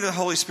if any of the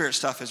Holy Spirit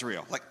stuff is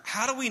real? Like,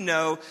 how do we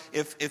know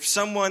if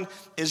someone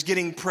is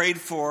getting prayed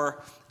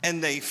for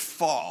and they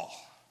fall?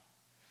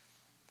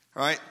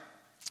 Right?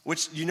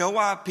 Which, you know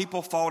why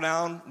people fall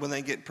down when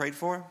they get prayed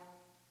for?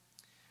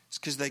 It's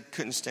because they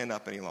couldn't stand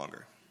up any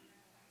longer.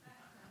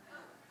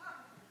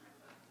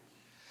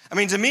 I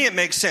mean, to me, it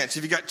makes sense.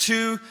 If you got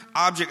two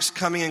objects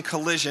coming in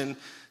collision,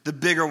 the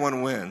bigger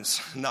one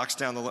wins, knocks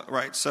down the,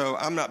 right? So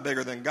I'm not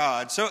bigger than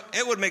God. So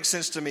it would make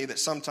sense to me that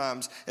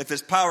sometimes if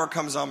his power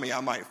comes on me, I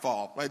might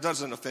fall. It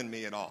doesn't offend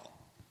me at all.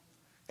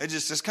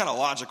 It's kind of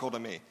logical to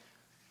me.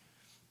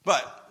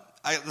 But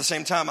at the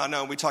same time, I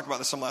know, we talked about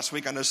this some last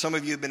week, I know some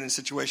of you have been in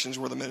situations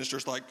where the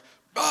minister's like,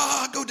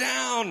 go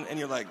down. And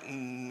you're like,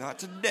 not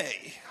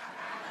today.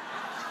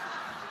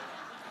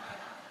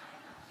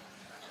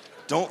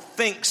 Don't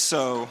think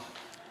so.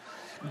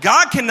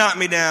 God can knock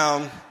me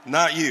down,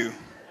 not you.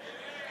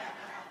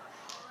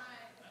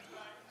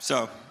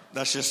 So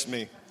that's just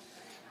me.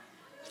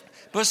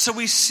 But so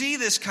we see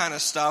this kind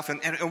of stuff,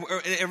 and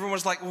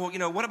everyone's like,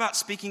 well, what about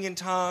speaking in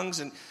tongues?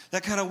 And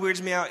that kind of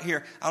weirds me out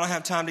here. I don't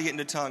have time to get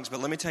into tongues,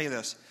 but let me tell you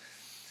this.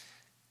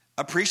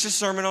 I preached a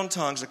sermon on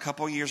tongues a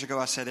couple of years ago.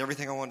 I said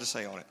everything I wanted to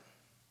say on it.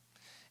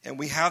 And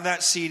we have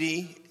that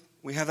CD.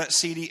 We have that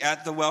CD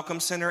at the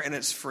Welcome Center, and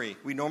it's free.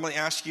 We normally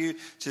ask you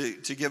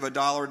to give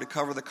 $1 to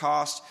cover the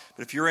cost.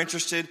 But if you're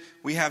interested,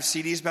 we have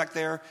CDs back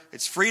there.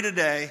 It's free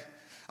today.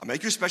 I'll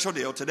make you a special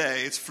deal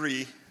today. It's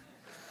free.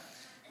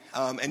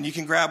 And you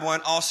can grab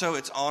one. Also,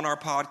 it's on our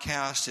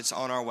podcast. It's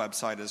on our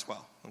website as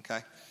well.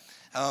 Okay?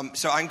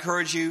 So I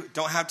encourage you,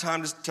 don't have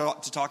time to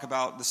talk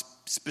about the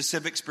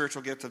specific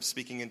spiritual gift of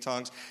speaking in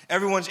tongues.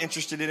 Everyone's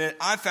interested in it.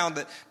 I found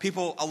that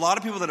a lot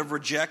of people that have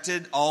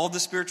rejected all of the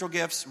spiritual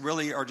gifts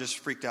really are just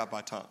freaked out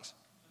by tongues.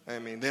 I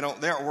mean, they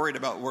aren't worried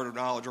about word of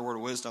knowledge or word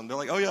of wisdom. They're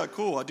like, oh yeah,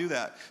 cool, I do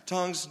that.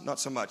 Tongues, not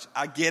so much.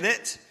 I get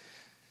it.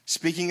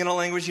 Speaking in a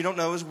language you don't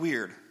know is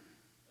weird.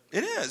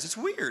 It is. It's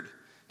weird.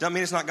 Doesn't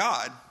mean it's not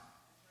God.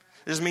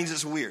 It just means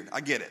it's weird. I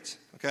get it.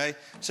 Okay?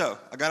 So,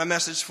 I got a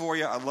message for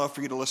you. I'd love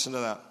for you to listen to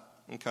that.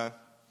 Okay?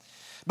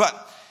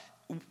 But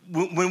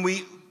when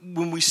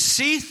we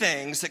see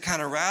things that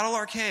kind of rattle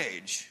our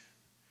cage,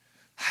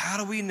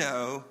 how do we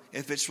know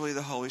if it's really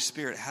the Holy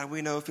Spirit? How do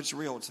we know if it's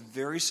real? It's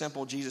very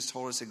simple. Jesus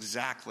told us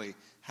exactly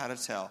how to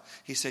tell.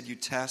 He said, you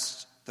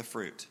test the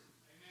fruit.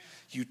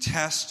 You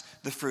test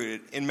the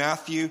fruit. In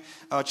Matthew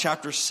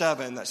chapter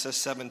 7, that says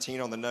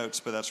 17 on the notes,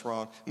 but that's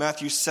wrong.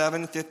 Matthew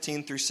 7,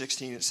 15 through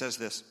 16, it says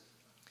this.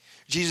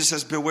 Jesus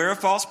says, beware of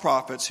false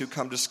prophets who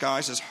come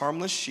disguised as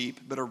harmless sheep,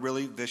 but are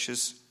really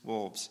vicious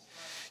wolves.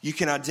 You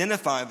can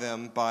identify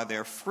them by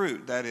their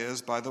fruit, that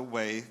is, by the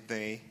way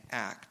they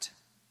act.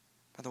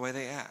 By the way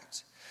they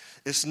act.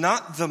 It's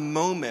not the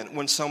moment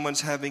when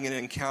someone's having an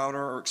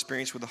encounter or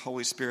experience with the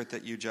Holy Spirit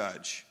that you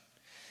judge.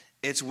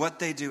 It's what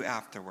they do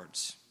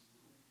afterwards.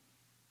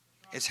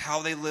 It's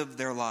how they live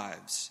their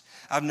lives.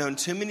 I've known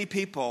too many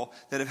people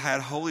that have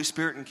had Holy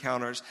Spirit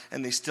encounters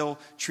and they still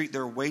treat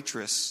their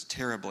waitress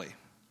terribly.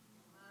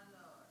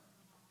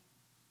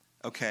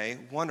 Okay,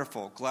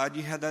 wonderful. Glad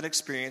you had that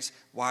experience.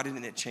 Why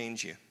didn't it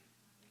change you?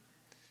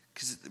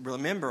 Because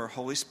remember,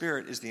 Holy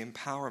Spirit is the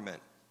empowerment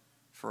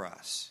for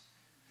us.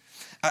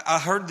 I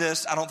heard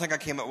this. I don't think I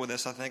came up with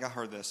this. I think I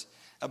heard this.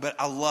 But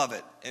I love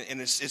it.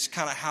 And it's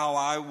kind of how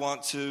I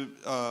want to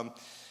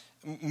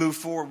move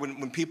forward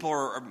when people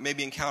are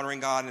maybe encountering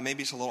God, and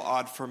maybe it's a little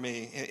odd for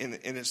me. And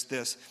it's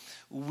this.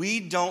 We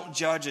don't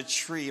judge a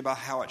tree by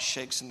how it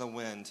shakes in the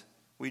wind.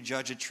 We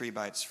judge a tree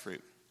by its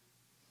fruit.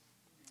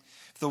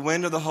 The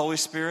wind of the Holy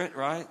Spirit,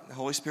 right? The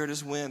Holy Spirit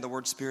is wind. The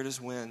word Spirit is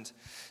wind.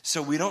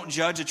 So we don't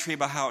judge a tree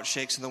by how it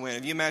shakes in the wind.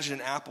 If you imagine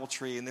an apple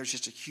tree and there's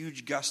just a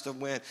huge gust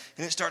of wind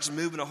and it starts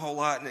moving a whole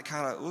lot and it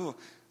kind of,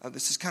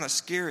 this is kind of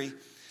scary.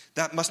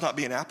 That must not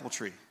be an apple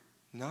tree.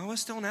 No, it's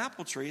still an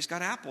apple tree. It's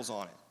got apples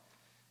on it.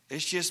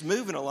 It's just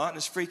moving a lot and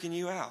it's freaking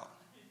you out.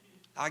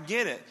 I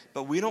get it.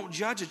 But we don't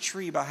judge a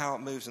tree by how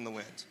it moves in the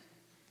wind.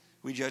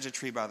 We judge a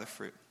tree by the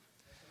fruit.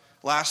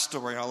 Last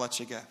story, I'll let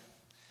you go.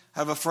 I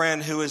have a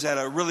friend who was at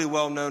a really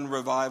well-known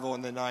revival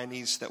in the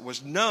 90s that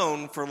was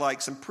known for like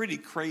some pretty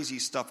crazy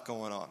stuff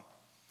going on.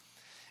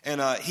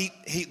 And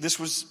this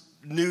was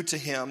new to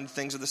him.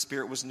 Things of the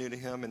Spirit was new to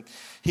him. And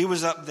he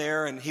was up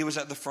there and he was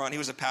at the front. He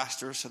was a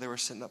pastor, so they were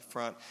sitting up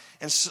front.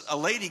 And a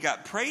lady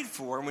got prayed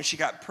for. And when she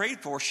got prayed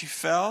for, she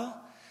fell.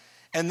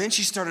 And then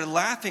she started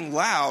laughing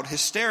loud,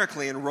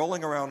 hysterically, and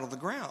rolling around on the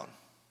ground.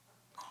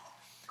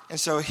 And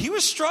so he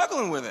was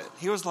struggling with it.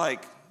 He was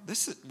like,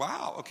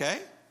 wow, okay.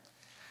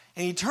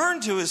 And he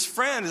turned to his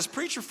friend, his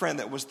preacher friend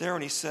that was there,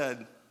 and he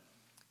said,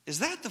 is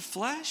that the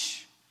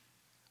flesh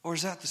or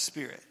is that the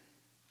Spirit?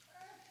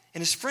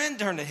 And his friend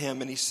turned to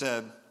him and he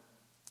said,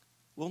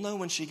 we'll know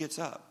when she gets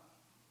up.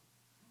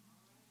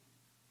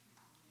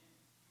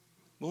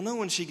 We'll know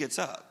when she gets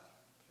up.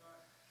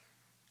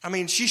 I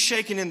mean, she's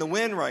shaking in the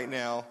wind right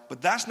now,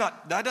 but that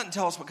doesn't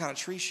tell us what kind of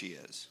tree she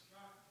is.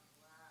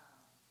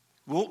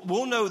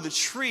 We'll know the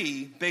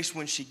tree based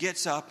when she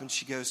gets up and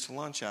she goes to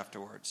lunch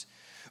afterwards.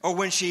 Or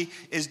when she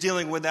is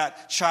dealing with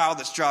that child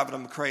that's driving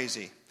them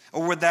crazy.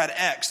 Or with that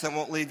ex that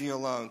won't leave you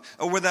alone.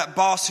 Or with that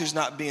boss who's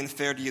not being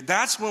fair to you.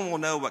 That's when we'll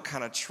know what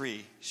kind of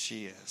tree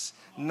she is.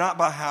 Not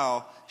by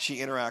how she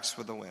interacts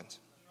with the wind.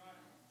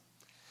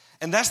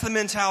 And that's the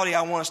mentality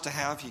I want us to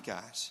have, you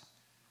guys.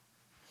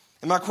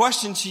 And my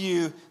question to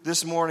you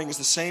this morning is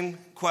the same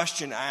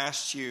question I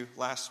asked you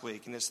last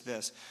week. And it's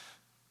this.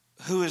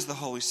 Who is the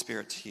Holy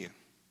Spirit to you?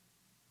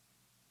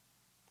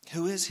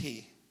 Who is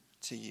He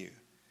to you?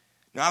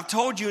 Now, I've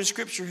told you in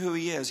Scripture who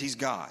He is. He's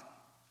God.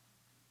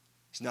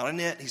 He's not an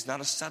it. He's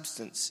not a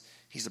substance.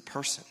 He's a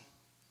person.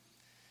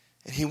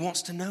 And He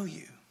wants to know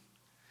you.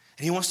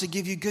 And He wants to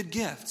give you good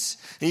gifts.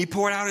 And He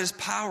poured out His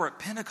power at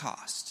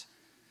Pentecost.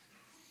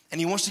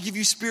 And He wants to give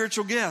you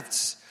spiritual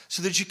gifts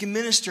so that you can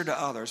minister to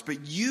others.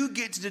 But you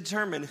get to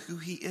determine who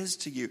He is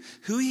to you.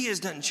 Who He is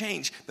doesn't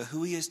change, but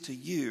who He is to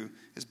you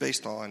is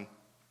based on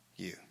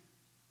you.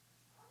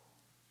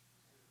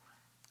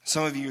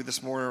 Some of you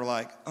this morning are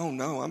like, oh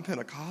no, I'm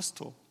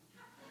Pentecostal.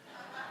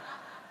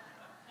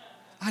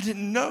 I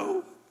didn't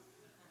know.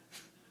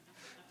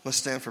 Let's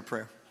stand for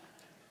prayer.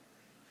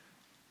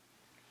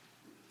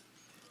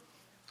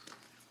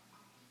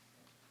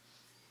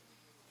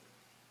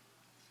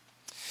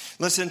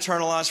 Let's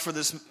internalize for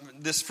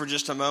this for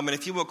just a moment.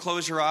 If you will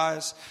close your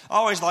eyes, I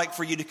always like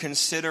for you to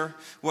consider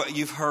what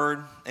you've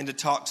heard and to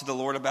talk to the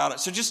Lord about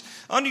it. So just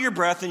under your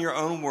breath in your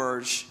own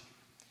words,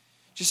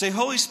 just say,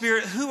 Holy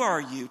Spirit, who are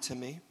you to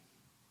me?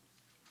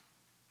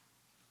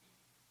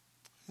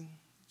 And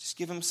just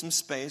give Him some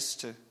space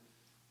to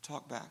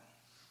talk back.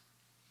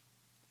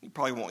 You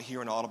probably won't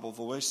hear an audible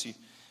voice. You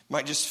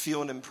might just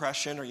feel an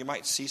impression, or you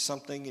might see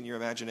something in your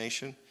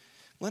imagination.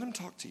 Let Him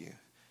talk to you.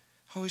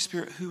 Holy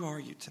Spirit, who are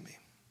you to me?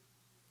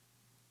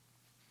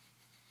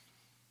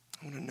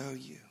 I want to know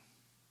you.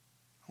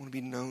 I want to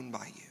be known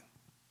by you.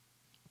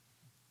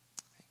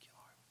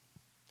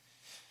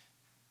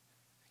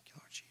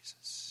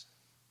 Jesus.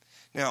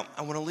 Now,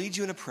 I want to lead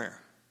you in a prayer.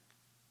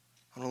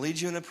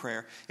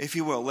 If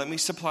you will, let me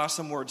supply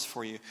some words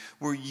for you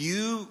where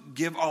you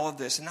give all of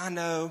this. And I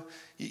know,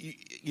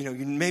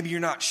 maybe you're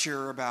not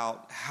sure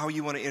about how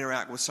you want to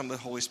interact with some of the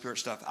Holy Spirit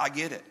stuff. I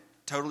get it.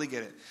 Totally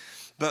get it.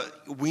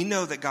 But we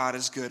know that God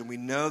is good, and we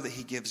know that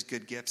He gives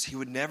good gifts. He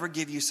would never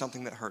give you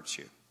something that hurts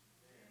you.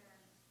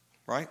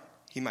 Right?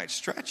 He might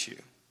stretch you,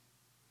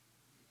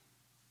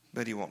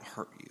 but He won't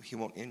hurt you. He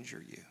won't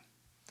injure you.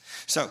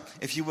 So,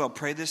 if you will,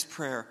 pray this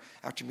prayer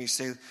after me.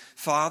 Say,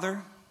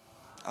 Father,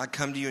 I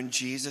come to you in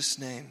Jesus'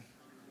 name,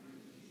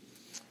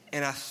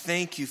 and I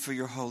thank you for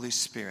your Holy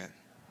Spirit.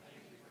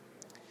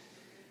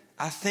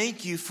 I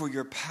thank you for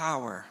your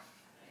power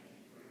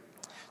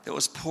that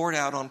was poured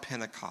out on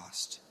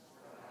Pentecost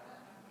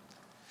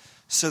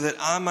so that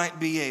I might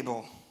be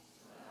able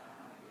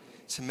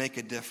to make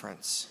a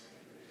difference,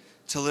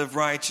 to live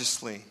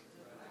righteously,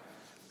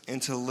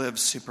 and to live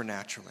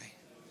supernaturally.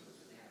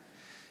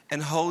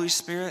 And Holy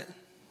Spirit,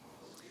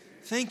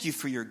 Thank you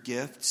for your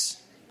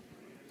gifts.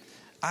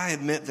 I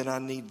admit that I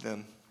need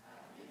them.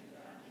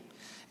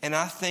 And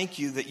I thank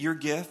you that your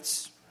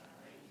gifts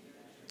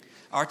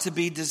are to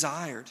be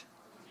desired.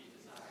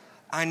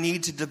 I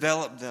need to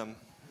develop them.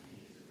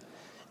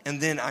 And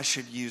then I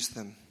should use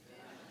them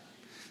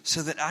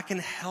so that I can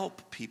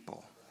help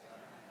people.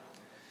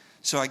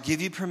 So I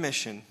give you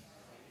permission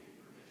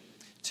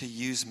to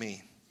use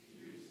me.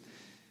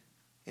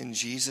 In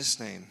Jesus'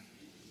 name,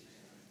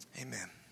 amen.